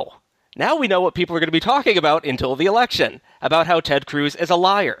 wow. Now we know what people are going to be talking about until the election, about how Ted Cruz is a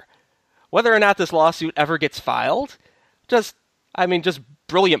liar. Whether or not this lawsuit ever gets filed, just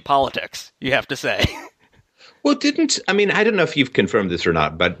brilliant politics, you have to say. Well, I don't know if you've confirmed this or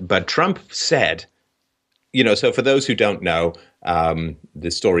not, but Trump said, so for those who don't know, the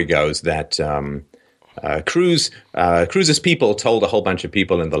story goes that Cruz's people told a whole bunch of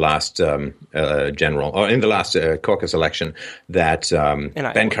people in the last caucus election that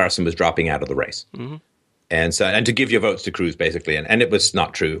Ben Carson was dropping out of the race. Mm-hmm. And to give your votes to Cruz, basically. And it was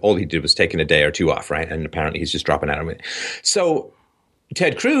not true. All he did was taking a day or two off, right? And apparently he's just dropping out of it. So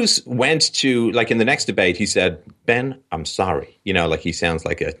Ted Cruz went to, in the next debate, he said, Ben, I'm sorry. He sounds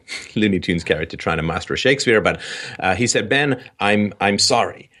like a Looney Tunes character trying to master a Shakespeare. But he said, Ben, I'm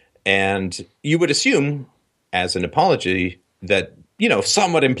sorry. And you would assume, as an apology, that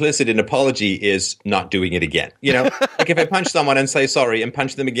somewhat implicit in apology is not doing it again. If I punch someone and say sorry and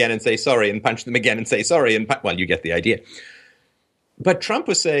punch them again and say sorry and punch them again and say sorry, you get the idea. But Trump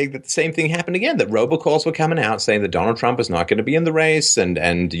was saying that the same thing happened again, that robocalls were coming out saying that Donald Trump is not going to be in the race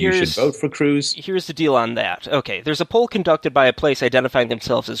and you should vote for Cruz. Here's the deal on that. Okay, there's a poll conducted by a place identifying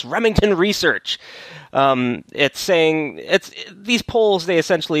themselves as Remington Research. These polls, they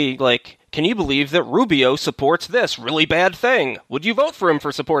essentially, can you believe that Rubio supports this really bad thing? Would you vote for him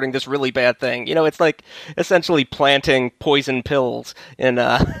for supporting this really bad thing? It's like essentially planting poison pills in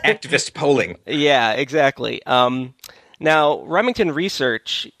activist polling. Yeah, exactly. Now, Remington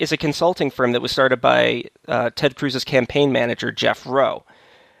Research is a consulting firm that was started by Ted Cruz's campaign manager, Jeff Rowe.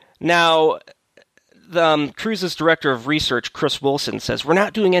 Now, Cruz's director of research, Chris Wilson, says, we're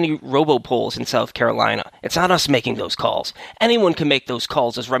not doing any robo-polls in South Carolina. It's not us making those calls. Anyone can make those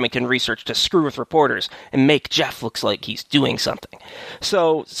calls as Remington Research to screw with reporters and make Jeff look like he's doing something.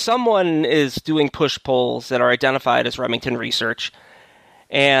 So someone is doing push polls that are identified as Remington Research,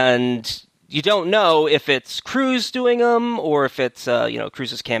 and you don't know if it's Cruz doing them, or if it's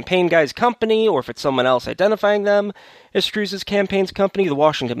Cruz's campaign guy's company, or if it's someone else identifying them as Cruz's campaign's company. The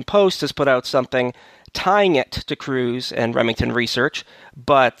Washington Post has put out something tying it to Cruz and Remington Research,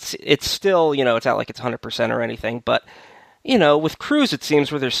 but it's still, it's not like it's 100% or anything. But, with Cruz, it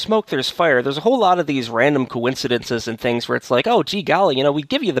seems where there's smoke, there's fire. There's a whole lot of these random coincidences and things where it's like, oh, gee golly, we'd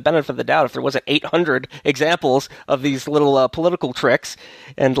give you the benefit of the doubt if there wasn't 800 examples of these little political tricks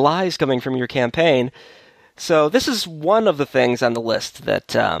and lies coming from your campaign. So this is one of the things on the list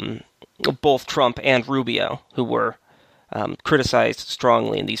that both Trump and Rubio, who were criticized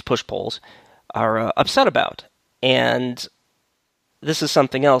strongly in these push polls, are upset about. And this is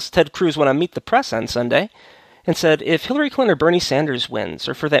something else. Ted Cruz went on Meet the Press on Sunday and said, if Hillary Clinton or Bernie Sanders wins,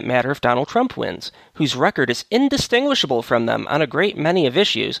 or for that matter, if Donald Trump wins, whose record is indistinguishable from them on a great many of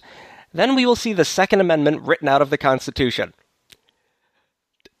issues, then we will see the Second Amendment written out of the Constitution.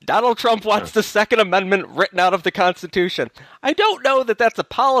 Donald Trump wants the Second Amendment written out of the Constitution. I don't know that that's a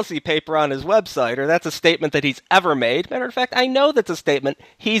policy paper on his website, or that's a statement that he's ever made. Matter of fact, I know that's a statement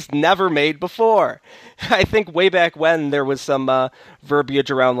he's never made before. I think way back when there was some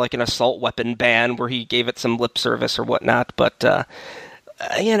verbiage around like an assault weapon ban where he gave it some lip service or whatnot, but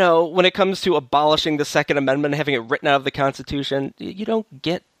when it comes to abolishing the Second Amendment and having it written out of the Constitution, you don't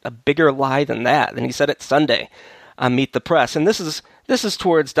get a bigger lie than that. And he said it Sunday on Meet the Press. And this is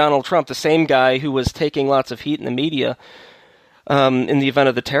towards Donald Trump, the same guy who was taking lots of heat in the media in the event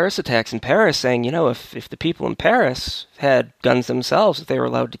of the terrorist attacks in Paris, saying, if the people in Paris had guns themselves, if they were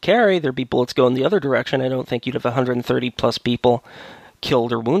allowed to carry, there'd be bullets going the other direction. I don't think you'd have 130 plus people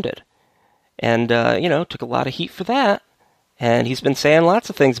killed or wounded. And, took a lot of heat for that. And he's been saying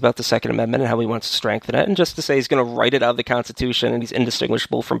lots of things about the Second Amendment and how he wants to strengthen it. And just to say he's going to write it out of the Constitution and he's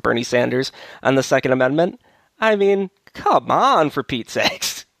indistinguishable from Bernie Sanders on the Second Amendment, come on, for Pete's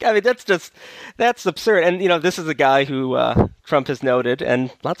sakes. That's absurd. And, this is a guy who Trump has noted,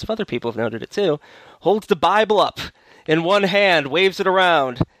 and lots of other people have noted it too, holds the Bible up in one hand, waves it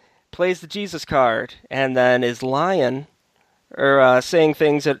around, plays the Jesus card, and then is lying or saying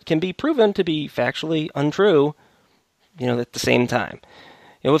things that can be proven to be factually untrue, at the same time.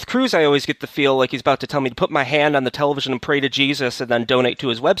 With Cruz, I always get the feel like he's about to tell me to put my hand on the television and pray to Jesus and then donate to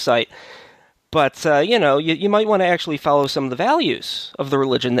his website. But, you might want to actually follow some of the values of the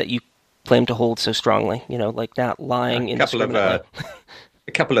religion that you claim to hold so strongly, like not lying indiscriminately.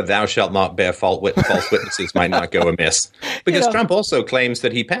 A couple of thou shalt not bear false witnesses might not go amiss. Because Trump also claims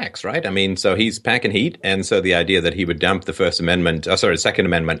that he packs, right? I mean, so he's packing heat. And so the idea that he would dump the Second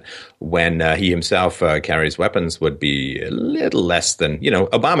Amendment when he himself carries weapons would be a little less than,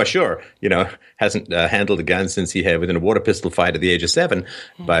 Obama, sure, hasn't handled a gun since he had within a water pistol fight at the age of 7.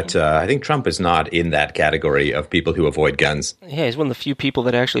 Mm-hmm. But I think Trump is not in that category of people who avoid guns. Yeah, he's one of the few people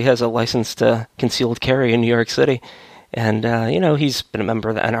that actually has a license to concealed carry in New York City. And, he's been a member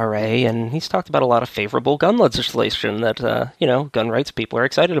of the NRA, and he's talked about a lot of favorable gun legislation that, gun rights people are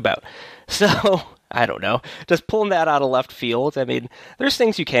excited about. So, I don't know. Just pulling that out of left field. I mean, there's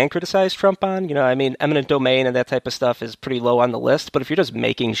things you can criticize Trump on. Eminent domain and that type of stuff is pretty low on the list. But if you're just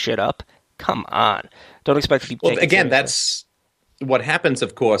making shit up, come on. Don't expect to be taken seriously. That's what happens,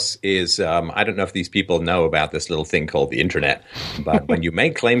 of course, is I don't know if these people know about this little thing called the internet. But when you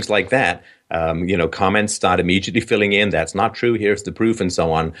make claims like that, comments start immediately filling in. That's not true. Here's the proof and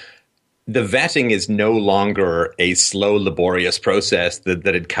so on. The vetting is no longer a slow, laborious process that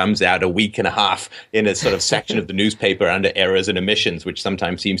it comes out a week and a half in a sort of section of the newspaper under errors and omissions, which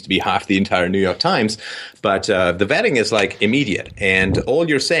sometimes seems to be half the entire New York Times. But the vetting is like immediate. And all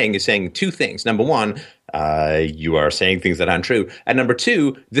you're saying is saying two things. Number one, you are saying things that aren't true. And number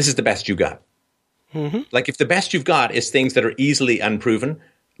two, this is the best you got. Mm-hmm. Like if the best you've got is things that are easily unproven,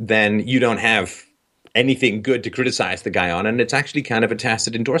 then you don't have anything good to criticize the guy on, and it's actually kind of a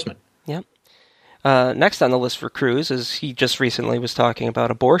tacit endorsement. Yep. Next on the list for Cruz is he just recently was talking about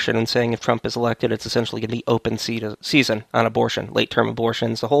abortion and saying if Trump is elected, it's essentially going to be open season on abortion, late-term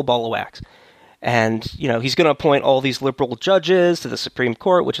abortions, the whole ball of wax. And, he's going to appoint all these liberal judges to the Supreme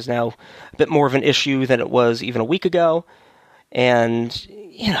Court, which is now a bit more of an issue than it was even a week ago. And,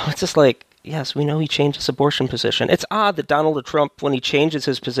 it's just like, yes, we know he changed his abortion position. It's odd that Donald Trump, when he changes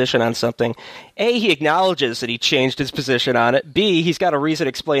his position on something, A, he acknowledges that he changed his position on it. B, he's got a reason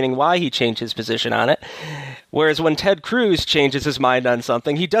explaining why he changed his position on it. Whereas when Ted Cruz changes his mind on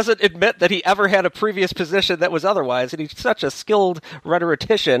something, he doesn't admit that he ever had a previous position that was otherwise. And he's such a skilled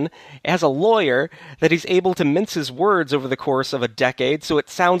rhetorician as a lawyer that he's able to mince his words over the course of a decade so it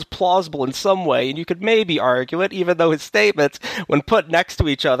sounds plausible in some way. And you could maybe argue it, even though his statements, when put next to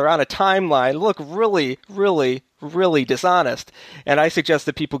each other on a timeline, look really, really, really dishonest. And I suggest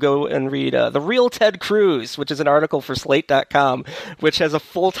that people go and read The Real Ted Cruz, which is an article for Slate.com, which has a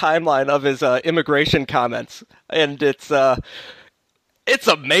full timeline of his immigration comments. And it's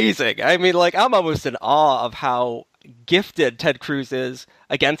amazing. I mean, I'm almost in awe of how gifted Ted Cruz is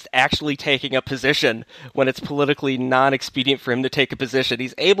against actually taking a position when it's politically non-expedient for him to take a position.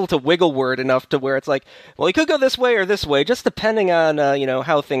 He's able to wiggle word enough to where it's like, well, he could go this way or this way, just depending on,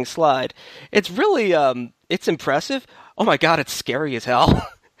 how things slide. It's really, it's impressive. Oh my God, it's scary as hell.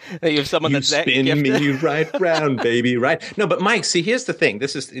 You have someone that's that gifted. You spin me right round, baby, right? No, but Mike, see, here's the thing.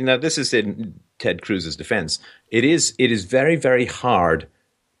 This is in Ted Cruz's defense. It is very, very hard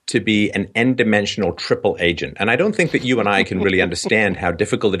to be an n-dimensional triple agent. And I don't think that you and I can really understand how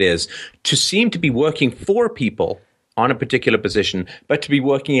difficult it is to seem to be working for people on a particular position, but to be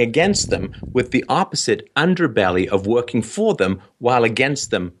working against them with the opposite underbelly of working for them while against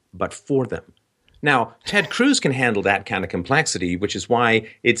them, but for them. Now, Ted Cruz can handle that kind of complexity, which is why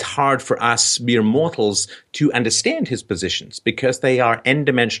it's hard for us mere mortals to understand his positions, because they are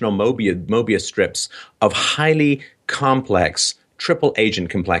n-dimensional Mobius strips of highly complex triple agent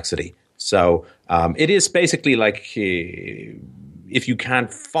complexity. So it is basically like if you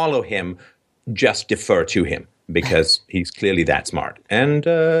can't follow him, just defer to him, because he's clearly that smart. And,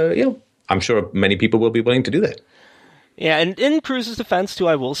 I'm sure many people will be willing to do that. Yeah, and in Cruz's defense, too,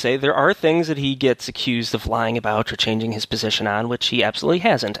 I will say, there are things that he gets accused of lying about or changing his position on, which he absolutely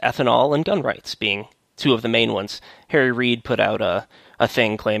hasn't. Ethanol and gun rights being two of the main ones. Harry Reid put out a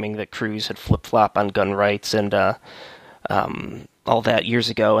thing claiming that Cruz had flip-flopped on gun rights and all that years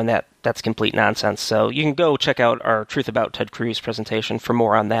ago, and that's complete nonsense. So you can go check out our Truth About Ted Cruz presentation for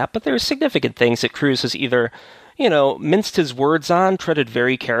more on that. But there's significant things that Cruz has either, minced his words on, treaded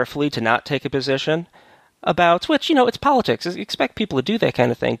very carefully to not take a position about, which, it's politics. You expect people to do that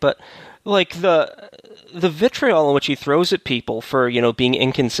kind of thing. But, the vitriol in which he throws at people for, being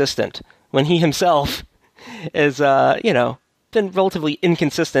inconsistent, when he himself is, been relatively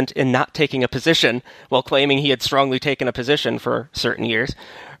inconsistent in not taking a position while claiming he had strongly taken a position for certain years,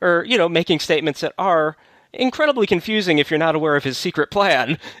 or, making statements that are, incredibly confusing if you're not aware of his secret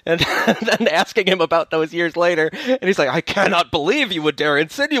plan. And then asking him about those years later, and he's like, I cannot believe you would dare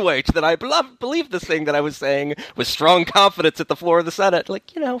insinuate that I believe this thing that I was saying with strong confidence at the floor of the Senate.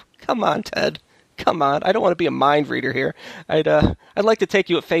 Like, come on, Ted. Come on. I don't want to be a mind reader here. I'd like to take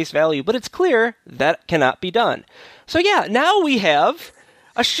you at face value, but it's clear that cannot be done. So yeah, now we have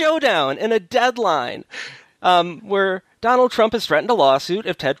a showdown and a deadline where Donald Trump has threatened a lawsuit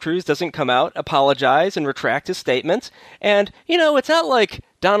if Ted Cruz doesn't come out, apologize, and retract his statements. And, it's not like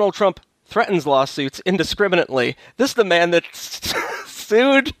Donald Trump threatens lawsuits indiscriminately. This is the man that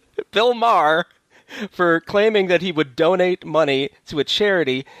sued Bill Maher for claiming that he would donate money to a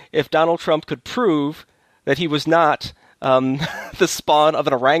charity if Donald Trump could prove that he was not the spawn of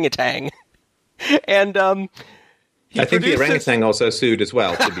an orangutan. And I think the orangutan also sued as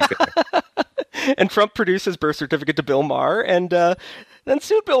well, to be fair. And Trump produced his birth certificate to Bill Maher and then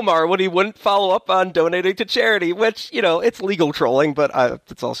sued Bill Maher when he wouldn't follow up on donating to charity, which, it's legal trolling, but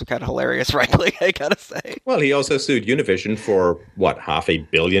it's also kind of hilarious, frankly, I gotta say. Well, he also sued Univision for,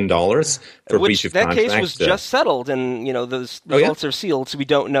 $500 million for breach of contract? That case was just settled, and, those results are sealed, so we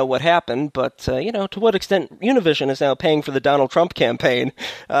don't know what happened, but, to what extent Univision is now paying for the Donald Trump campaign,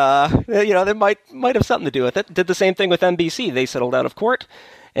 that might have something to do with it. Did the same thing with NBC. They settled out of court,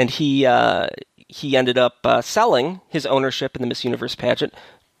 and he ended up selling his ownership in the Miss Universe pageant.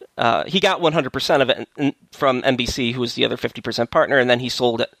 He got 100% of it from NBC, who was the other 50% partner, and then he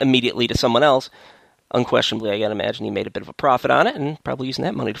sold it immediately to someone else. Unquestionably, I gotta imagine he made a bit of a profit on it, and probably using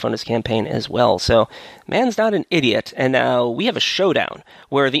that money to fund his campaign as well. So, man's not an idiot, and now we have a showdown,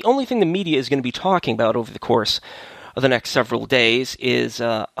 where the only thing the media is going to be talking about over the course of the next several days is,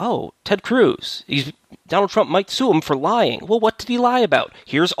 Ted Cruz. Donald Trump might sue him for lying. Well, what did he lie about?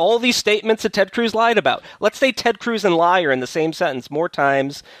 Here's all these statements that Ted Cruz lied about. Let's say Ted Cruz and liar in the same sentence more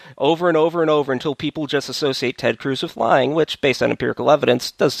times, over and over and over, until people just associate Ted Cruz with lying, which, based on empirical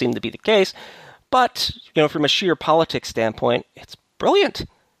evidence, does seem to be the case. But, from a sheer politics standpoint, it's brilliant.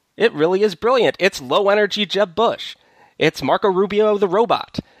 It really is brilliant. It's low-energy Jeb Bush. It's Marco Rubio the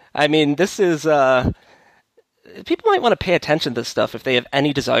robot. I mean, this is... people might want to pay attention to this stuff if they have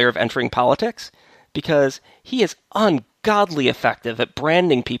any desire of entering politics, because he is ungodly effective at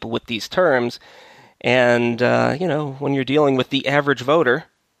branding people with these terms. And, when you're dealing with the average voter,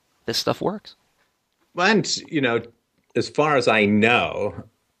 this stuff works. And, as far as I know,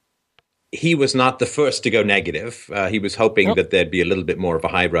 he was not the first to go negative. He was hoping that there'd be a little bit more of a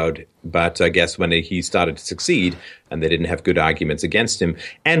high road. But I guess when he started to succeed and they didn't have good arguments against him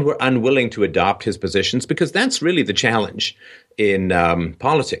and were unwilling to adopt his positions, because that's really the challenge in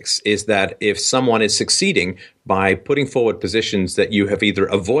politics, is that if someone is succeeding by putting forward positions that you have either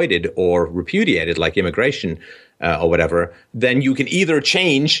avoided or repudiated, like immigration or whatever, then you can either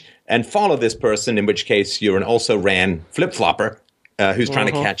change and follow this person, in which case you're an also-ran flip-flopper, who's trying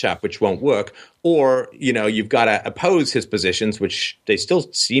to catch up, which won't work. Or, you've got to oppose his positions, which they still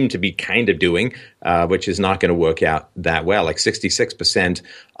seem to be kind of doing, which is not going to work out that well. Like 66%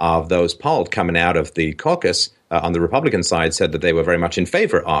 of those polled coming out of the caucus on the Republican side said that they were very much in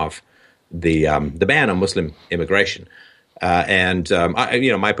favor of the ban on Muslim immigration.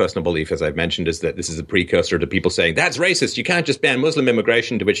 My personal belief, as I've mentioned, is that this is a precursor to people saying, that's racist, you can't just ban Muslim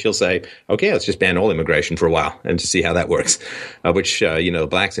immigration, to which he'll say, okay, let's just ban all immigration for a while and to see how that works, which,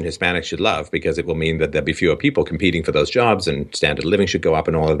 blacks and Hispanics should love, because it will mean that there'll be fewer people competing for those jobs and standard of living should go up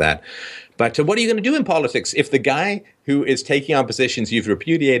and all of that. But what are you going to do in politics if the guy who is taking on positions you've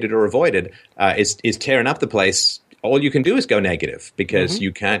repudiated or avoided is tearing up the place? All you can do is go negative, because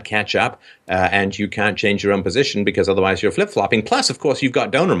you can't catch up and you can't change your own position, because otherwise you're flip-flopping. Plus, of course, you've got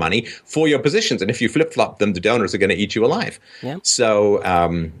donor money for your positions. And if you flip-flop them, the donors are going to eat you alive. Yeah. So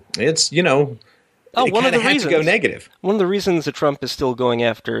it's, one of the reasons to go negative. One of the reasons that Trump is still going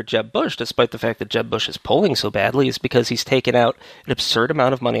after Jeb Bush, despite the fact that Jeb Bush is polling so badly, is because he's taken out an absurd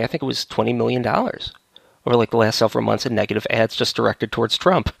amount of money. I think it was $20 million. Over like the last several months in negative ads just directed towards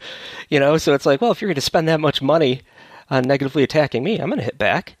Trump. So it's like, well, if you're going to spend that much money on negatively attacking me, I'm going to hit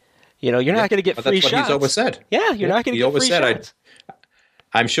back. You're not going to get free shots. That's what he's always said. Yeah, you're not going to get free shots.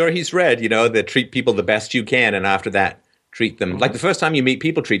 I'm sure he's read, that treat people the best you can, and after that, treat them. Like the first time you meet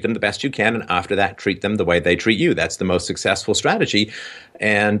people, treat them the best you can, and after that, treat them the way they treat you. That's the most successful strategy.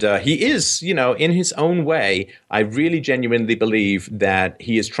 And he is, in his own way, I really genuinely believe that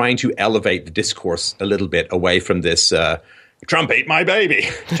he is trying to elevate the discourse a little bit away from this Trump ate my baby.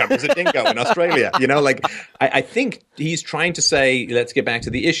 Trump was a dingo in Australia. I think he's trying to say, let's get back to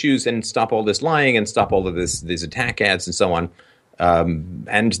the issues and stop all this lying and stop all of these attack ads and so on.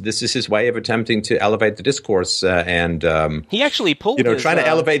 And this is his way of attempting to elevate the discourse. And he actually pulled trying to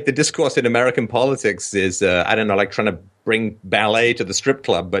elevate the discourse in American politics is, I don't know, like trying to bring ballet to the strip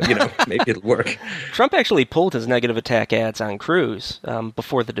club, but, maybe it'll work. Trump actually pulled his negative attack ads on Cruz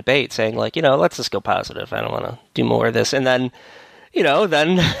before the debate, saying, like, let's just go positive. I don't want to do more of this. And then,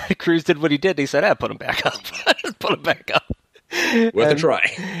 then Cruz did what he did. He said, put him back up. Put him back up. Worth a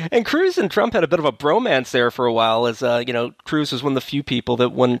try. And Cruz and Trump had a bit of a bromance there for a while, as, Cruz was one of the few people that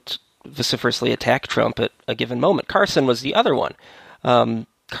wouldn't vociferously attack Trump at a given moment. Carson was the other one.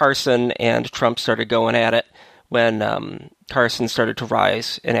 Carson and Trump started going at it when Carson started to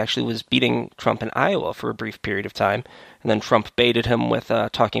rise and actually was beating Trump in Iowa for a brief period of time. And then Trump baited him with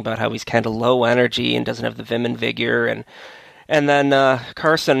talking about how he's kind of low energy and doesn't have the vim and vigor. And then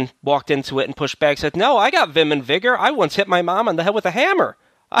Carson walked into it and pushed back, said, "No, I got vim and vigor. I once hit my mom on the head with a hammer."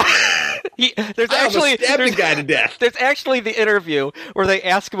 Stabbed a guy to death. There's actually the interview where they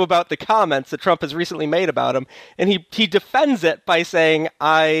ask him about the comments that Trump has recently made about him, and he defends it by saying,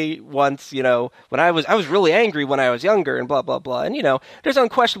 "I once, when I was really angry when I was younger," and blah blah blah. And there's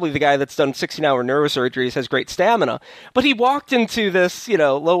unquestionably the guy that's done 16-hour neurosurgeries has great stamina, but he walked into this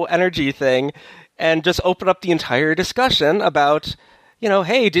low energy thing and just opened up the entire discussion about,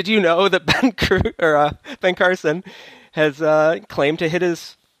 hey, did you know that Ben Carson has claimed to hit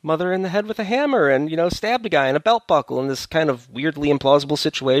his mother in the head with a hammer and, stabbed a guy in a belt buckle in this kind of weirdly implausible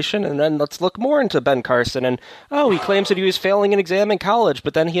situation. And then let's look more into Ben Carson. And, he claims that he was failing an exam in college,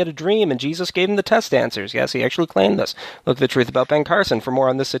 but then he had a dream and Jesus gave him the test answers. Yes, he actually claimed this. Look at the truth about Ben Carson for more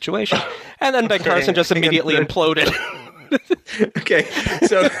on this situation. And then Ben Carson just immediately imploded. Okay,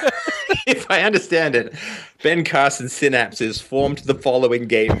 so if I understand it, Ben Carson's synapses formed the following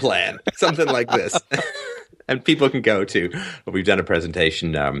game plan. Something like this. And people can go to, we've done a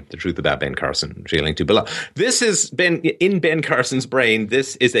presentation, The Truth About Ben Carson, which I'll link to below. This is in Ben Carson's brain,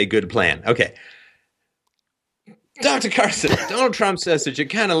 this is a good plan. Okay. Dr. Carson, Donald Trump says that you're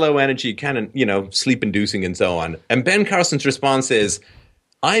kind of low energy, kind of, sleep-inducing and so on. And Ben Carson's response is,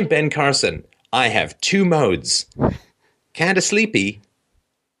 I'm Ben Carson. I have two modes. Kind of sleepy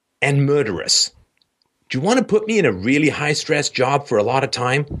and murderous. Do you want to put me in a really high-stress job for a lot of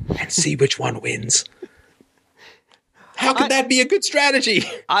time and see which one wins? How could that be a good strategy?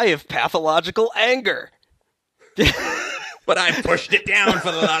 I have pathological anger. But I pushed it down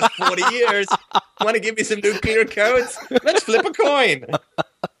for the last 40 years. Want to give me some nuclear codes? Let's flip a coin.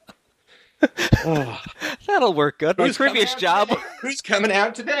 Oh. That'll work good. My previous job... Who's coming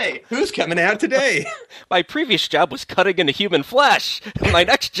out today? Who's coming out today? My previous job was cutting into human flesh. My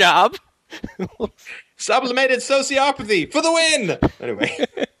next job... Sublimated sociopathy for the win! Anyway.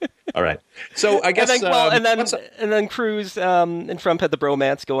 All right. So I guess... And then Cruz and Trump had the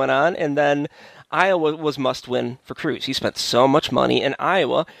bromance going on, and then Iowa was must-win for Cruz. He spent so much money in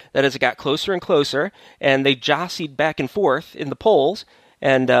Iowa that as it got closer and closer, and they jostled back and forth in the polls,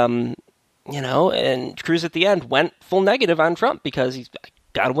 and... and Cruz at the end went full negative on Trump because he's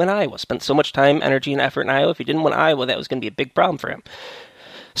got to win Iowa. Spent so much time, energy, and effort in Iowa. If he didn't win Iowa, that was going to be a big problem for him.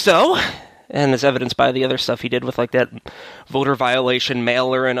 So, and as evidenced by the other stuff he did with like that voter violation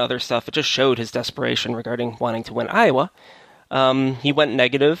mailer and other stuff, it just showed his desperation regarding wanting to win Iowa. He went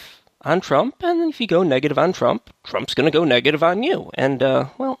negative on Trump, and if you go negative on Trump, Trump's going to go negative on you. And,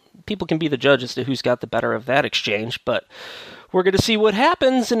 people can be the judge as to who's got the better of that exchange, but... We're going to see what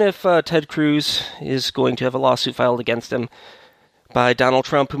happens, and if Ted Cruz is going to have a lawsuit filed against him by Donald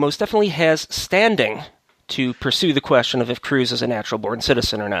Trump, who most definitely has standing to pursue the question of if Cruz is a natural-born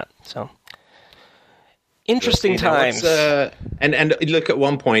citizen or not. So, interesting times. And look, at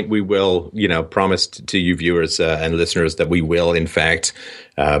one point we will, promised to you viewers and listeners that we will, in fact,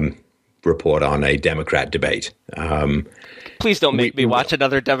 report on a Democrat debate. Please don't make me watch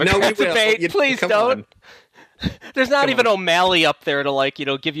another Democrat debate. Please don't. On. There's not even O'Malley up there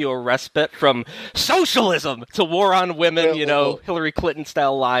to, give you a respite from socialism to war on women, Hillary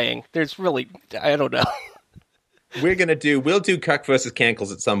Clinton-style lying. There's really, I don't know. We'll do Cuck versus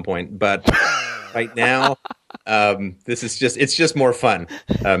Cankles at some point, but right now, it's just more fun.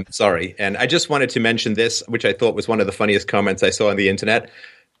 Sorry. And I just wanted to mention this, which I thought was one of the funniest comments I saw on the internet.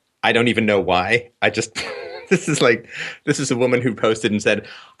 I don't even know why. This is a woman who posted and said,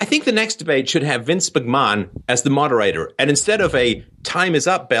 I think the next debate should have Vince McMahon as the moderator. And instead of a time is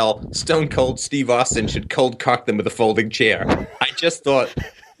up bell, Stone Cold Steve Austin should cold cock them with a folding chair. I just thought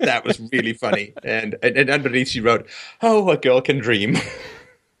that was really funny. And underneath she wrote, oh, a girl can dream.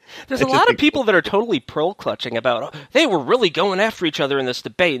 There's a lot of people that are totally pearl-clutching about, oh, they were really going after each other in this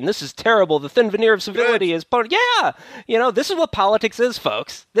debate, and this is terrible. The thin veneer of civility is... Yeah! This is what politics is,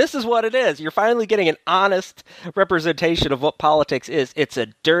 folks. This is what it is. You're finally getting an honest representation of what politics is. It's a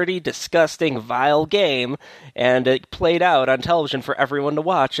dirty, disgusting, vile game, and it played out on television for everyone to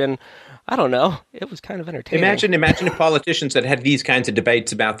watch, and I don't know. It was kind of entertaining. Imagine if politicians had these kinds of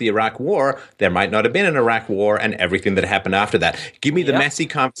debates about the Iraq War, there might not have been an Iraq War and everything that happened after that. Give me the messy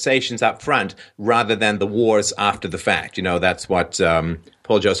conversations up front rather than the wars after the fact. That's what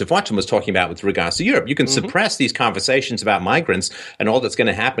Paul Joseph Watson was talking about with regards to Europe. You can suppress these conversations about migrants, and all that's going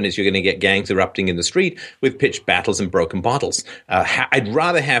to happen is you're going to get gangs erupting in the street with pitched battles and broken bottles. I'd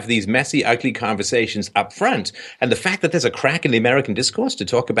rather have these messy, ugly conversations up front. And the fact that there's a crack in the American discourse to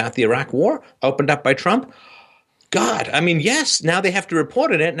talk about the Iraq War opened up by Trump, God, I mean, yes, now they have to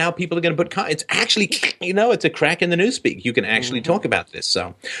report on it. Now people are going to put it's actually, it's a crack in the newspeak. You can actually talk about this.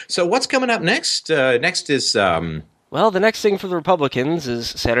 So what's coming up next? Next is... Well, the next thing for the Republicans is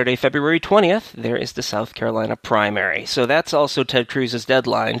Saturday, February 20th. There is the South Carolina primary. So that's also Ted Cruz's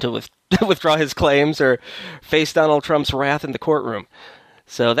deadline to withdraw his claims or face Donald Trump's wrath in the courtroom.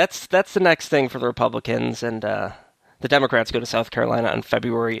 So that's the next thing for the Republicans. And the Democrats go to South Carolina on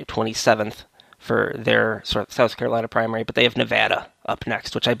February 27th for their South Carolina primary. But they have Nevada up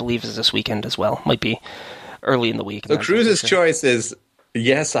next, which I believe is this weekend as well. Might be early in the week. So Cruz's choice is,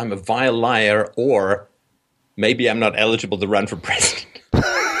 yes, I'm a vile liar, or... maybe I'm not eligible to run for president.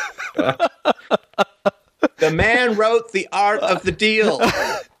 The man wrote The Art of the Deal.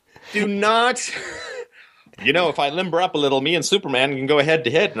 Do not... if I limber up a little, me and Superman can go head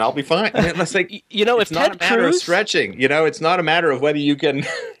to head and I'll be fine. It's like, it's not a matter of stretching. It's not a matter of whether you can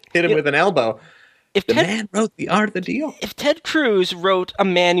hit him with an elbow. The man wrote The Art of the Deal. If Ted Cruz wrote a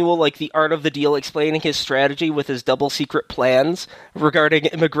manual like The Art of the Deal explaining his strategy with his double secret plans regarding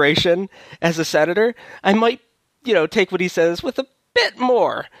immigration as a senator, I might, take what he says with a bit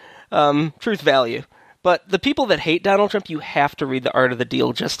more truth value. But the people that hate Donald Trump, you have to read The Art of the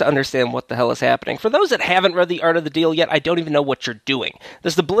Deal just to understand what the hell is happening. For those that haven't read The Art of the Deal yet, I don't even know what you're doing.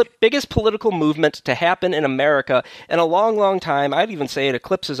 This is the biggest political movement to happen in America in a long, long time. I'd even say it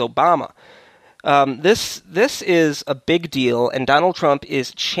eclipses Obama. This is a big deal, and Donald Trump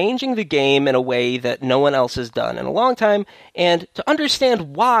is changing the game in a way that no one else has done in a long time. And to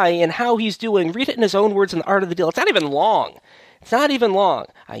understand why and how he's doing, read it in his own words in The Art of the Deal. It's not even long.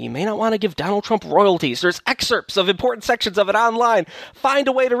 You may not want to give Donald Trump royalties. There's excerpts of important sections of it online. Find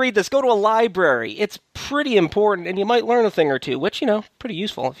a way to read this. Go to a library. It's pretty important, and you might learn a thing or two, which, pretty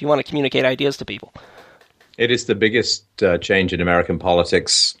useful if you want to communicate ideas to people. It is the biggest change in American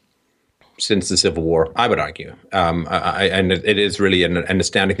politics since the Civil War, I would argue. And it is really an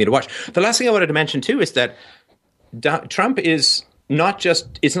astounding thing to watch. The last thing I wanted to mention, too, is that Trump is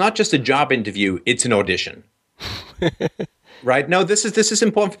it's not just a job interview, it's an audition. Right? No, this is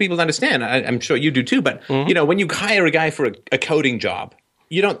important for people to understand. I'm sure you do, too. But, when you hire a guy for a coding job,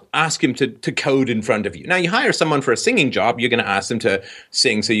 you don't ask him to code in front of you. Now, you hire someone for a singing job, you're going to ask them to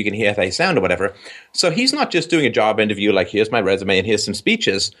sing so you can hear how they sound or whatever. So he's not just doing a job interview like, here's my resume and here's some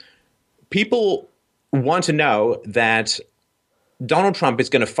speeches. People want to know that Donald Trump is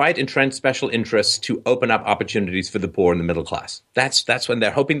going to fight entrenched special interests to open up opportunities for the poor and the middle class. That's when they're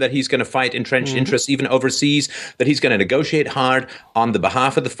hoping that he's going to fight entrenched interests even overseas, that he's going to negotiate hard on the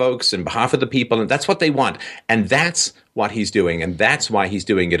behalf of the folks and behalf of the people. And that's what they want. And that's what he's doing. And that's why he's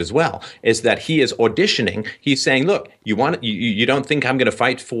doing it as well, is that he is auditioning. He's saying, look, you don't think I'm going to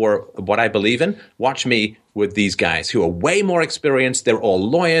fight for what I believe in? Watch me with these guys who are way more experienced. They're all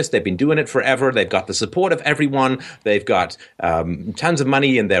lawyers. They've been doing it forever. They've got the support of everyone. They've got tons of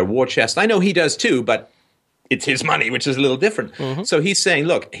money in their war chest. I know he does too, but it's his money, which is a little different. So he's saying,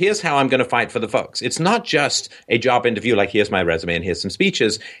 look, here's how I'm going to fight for the folks. It's not just a job interview like here's my resume and here's some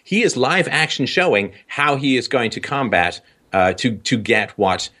speeches. He is live action showing how he is going to combat to get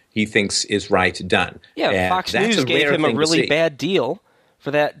what he thinks is right done. Yeah, and Fox News gave him a really bad deal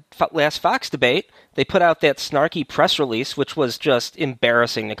for that last Fox debate. They put out that snarky press release, which was just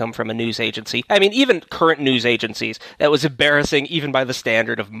embarrassing to come from a news agency. I mean, even current news agencies, that was embarrassing even by the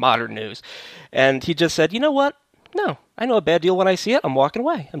standard of modern news. And he just said, you know what? No, I know a bad deal when I see it. I'm walking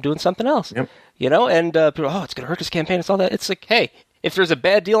away. I'm doing something else. Yep. And people, it's going to hurt his campaign. It's all that. It's like, hey, if there's a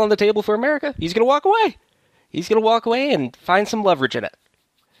bad deal on the table for America, he's going to walk away. He's going to walk away and find some leverage in it.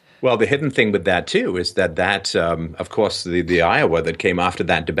 Well, the hidden thing with that, too, is that of course, the Iowa that came after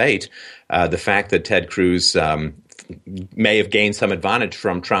that debate, the fact that Ted Cruz may have gained some advantage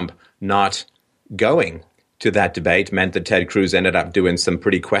from Trump not going to that debate meant that Ted Cruz ended up doing some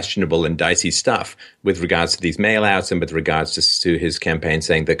pretty questionable and dicey stuff with regards to these mail-outs and with regards to his campaign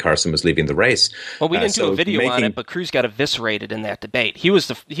saying that Carson was leaving the race. Well, we didn't do a video on it, but Cruz got eviscerated in that debate. He was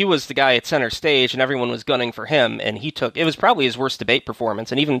the guy at center stage, and everyone was gunning for him, and it was probably his worst debate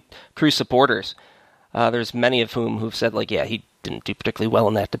performance, and even Cruz supporters, there's many of whom who've said, like, yeah, he didn't do particularly well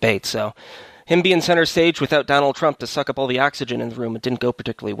in that debate, so him being center stage without Donald Trump to suck up all the oxygen in the room, it didn't go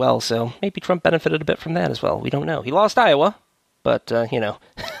particularly well, so maybe Trump benefited a bit from that as well. We don't know. He lost Iowa, but, all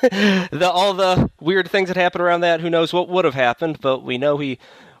the weird things that happened around that, who knows what would have happened, but we know he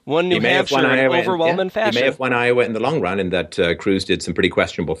won New Hampshire in overwhelming fashion. He may have won Iowa in the long run, in that Cruz did some pretty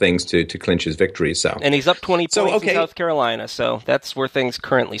questionable things to clinch his victory. So, and he's up 20 points in South Carolina, so that's where things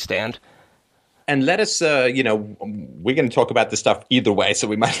currently stand. And let us, we're going to talk about this stuff either way, so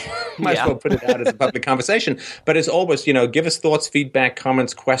we might as well put it out as a public conversation. But as always, give us thoughts, feedback,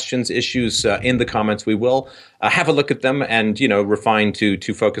 comments, questions, issues in the comments. We will have a look at them and, refine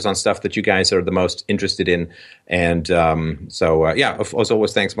to focus on stuff that you guys are the most interested in. And as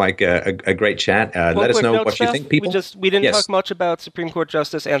always, thanks, Mike. A great chat. Let us know what you think, people. We didn't talk much about Supreme Court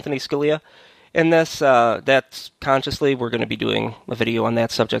Justice Anthony Scalia. In this, that's consciously, we're going to be doing a video on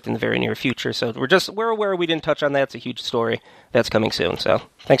that subject in the very near future. So we're aware we didn't touch on that. It's a huge story that's coming soon. So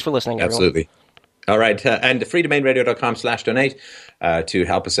thanks for listening, everyone. Absolutely. All right. And freedomainradio.com/donate to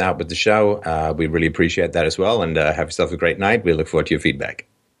help us out with the show. We really appreciate that as well. And have yourself a great night. We look forward to your feedback.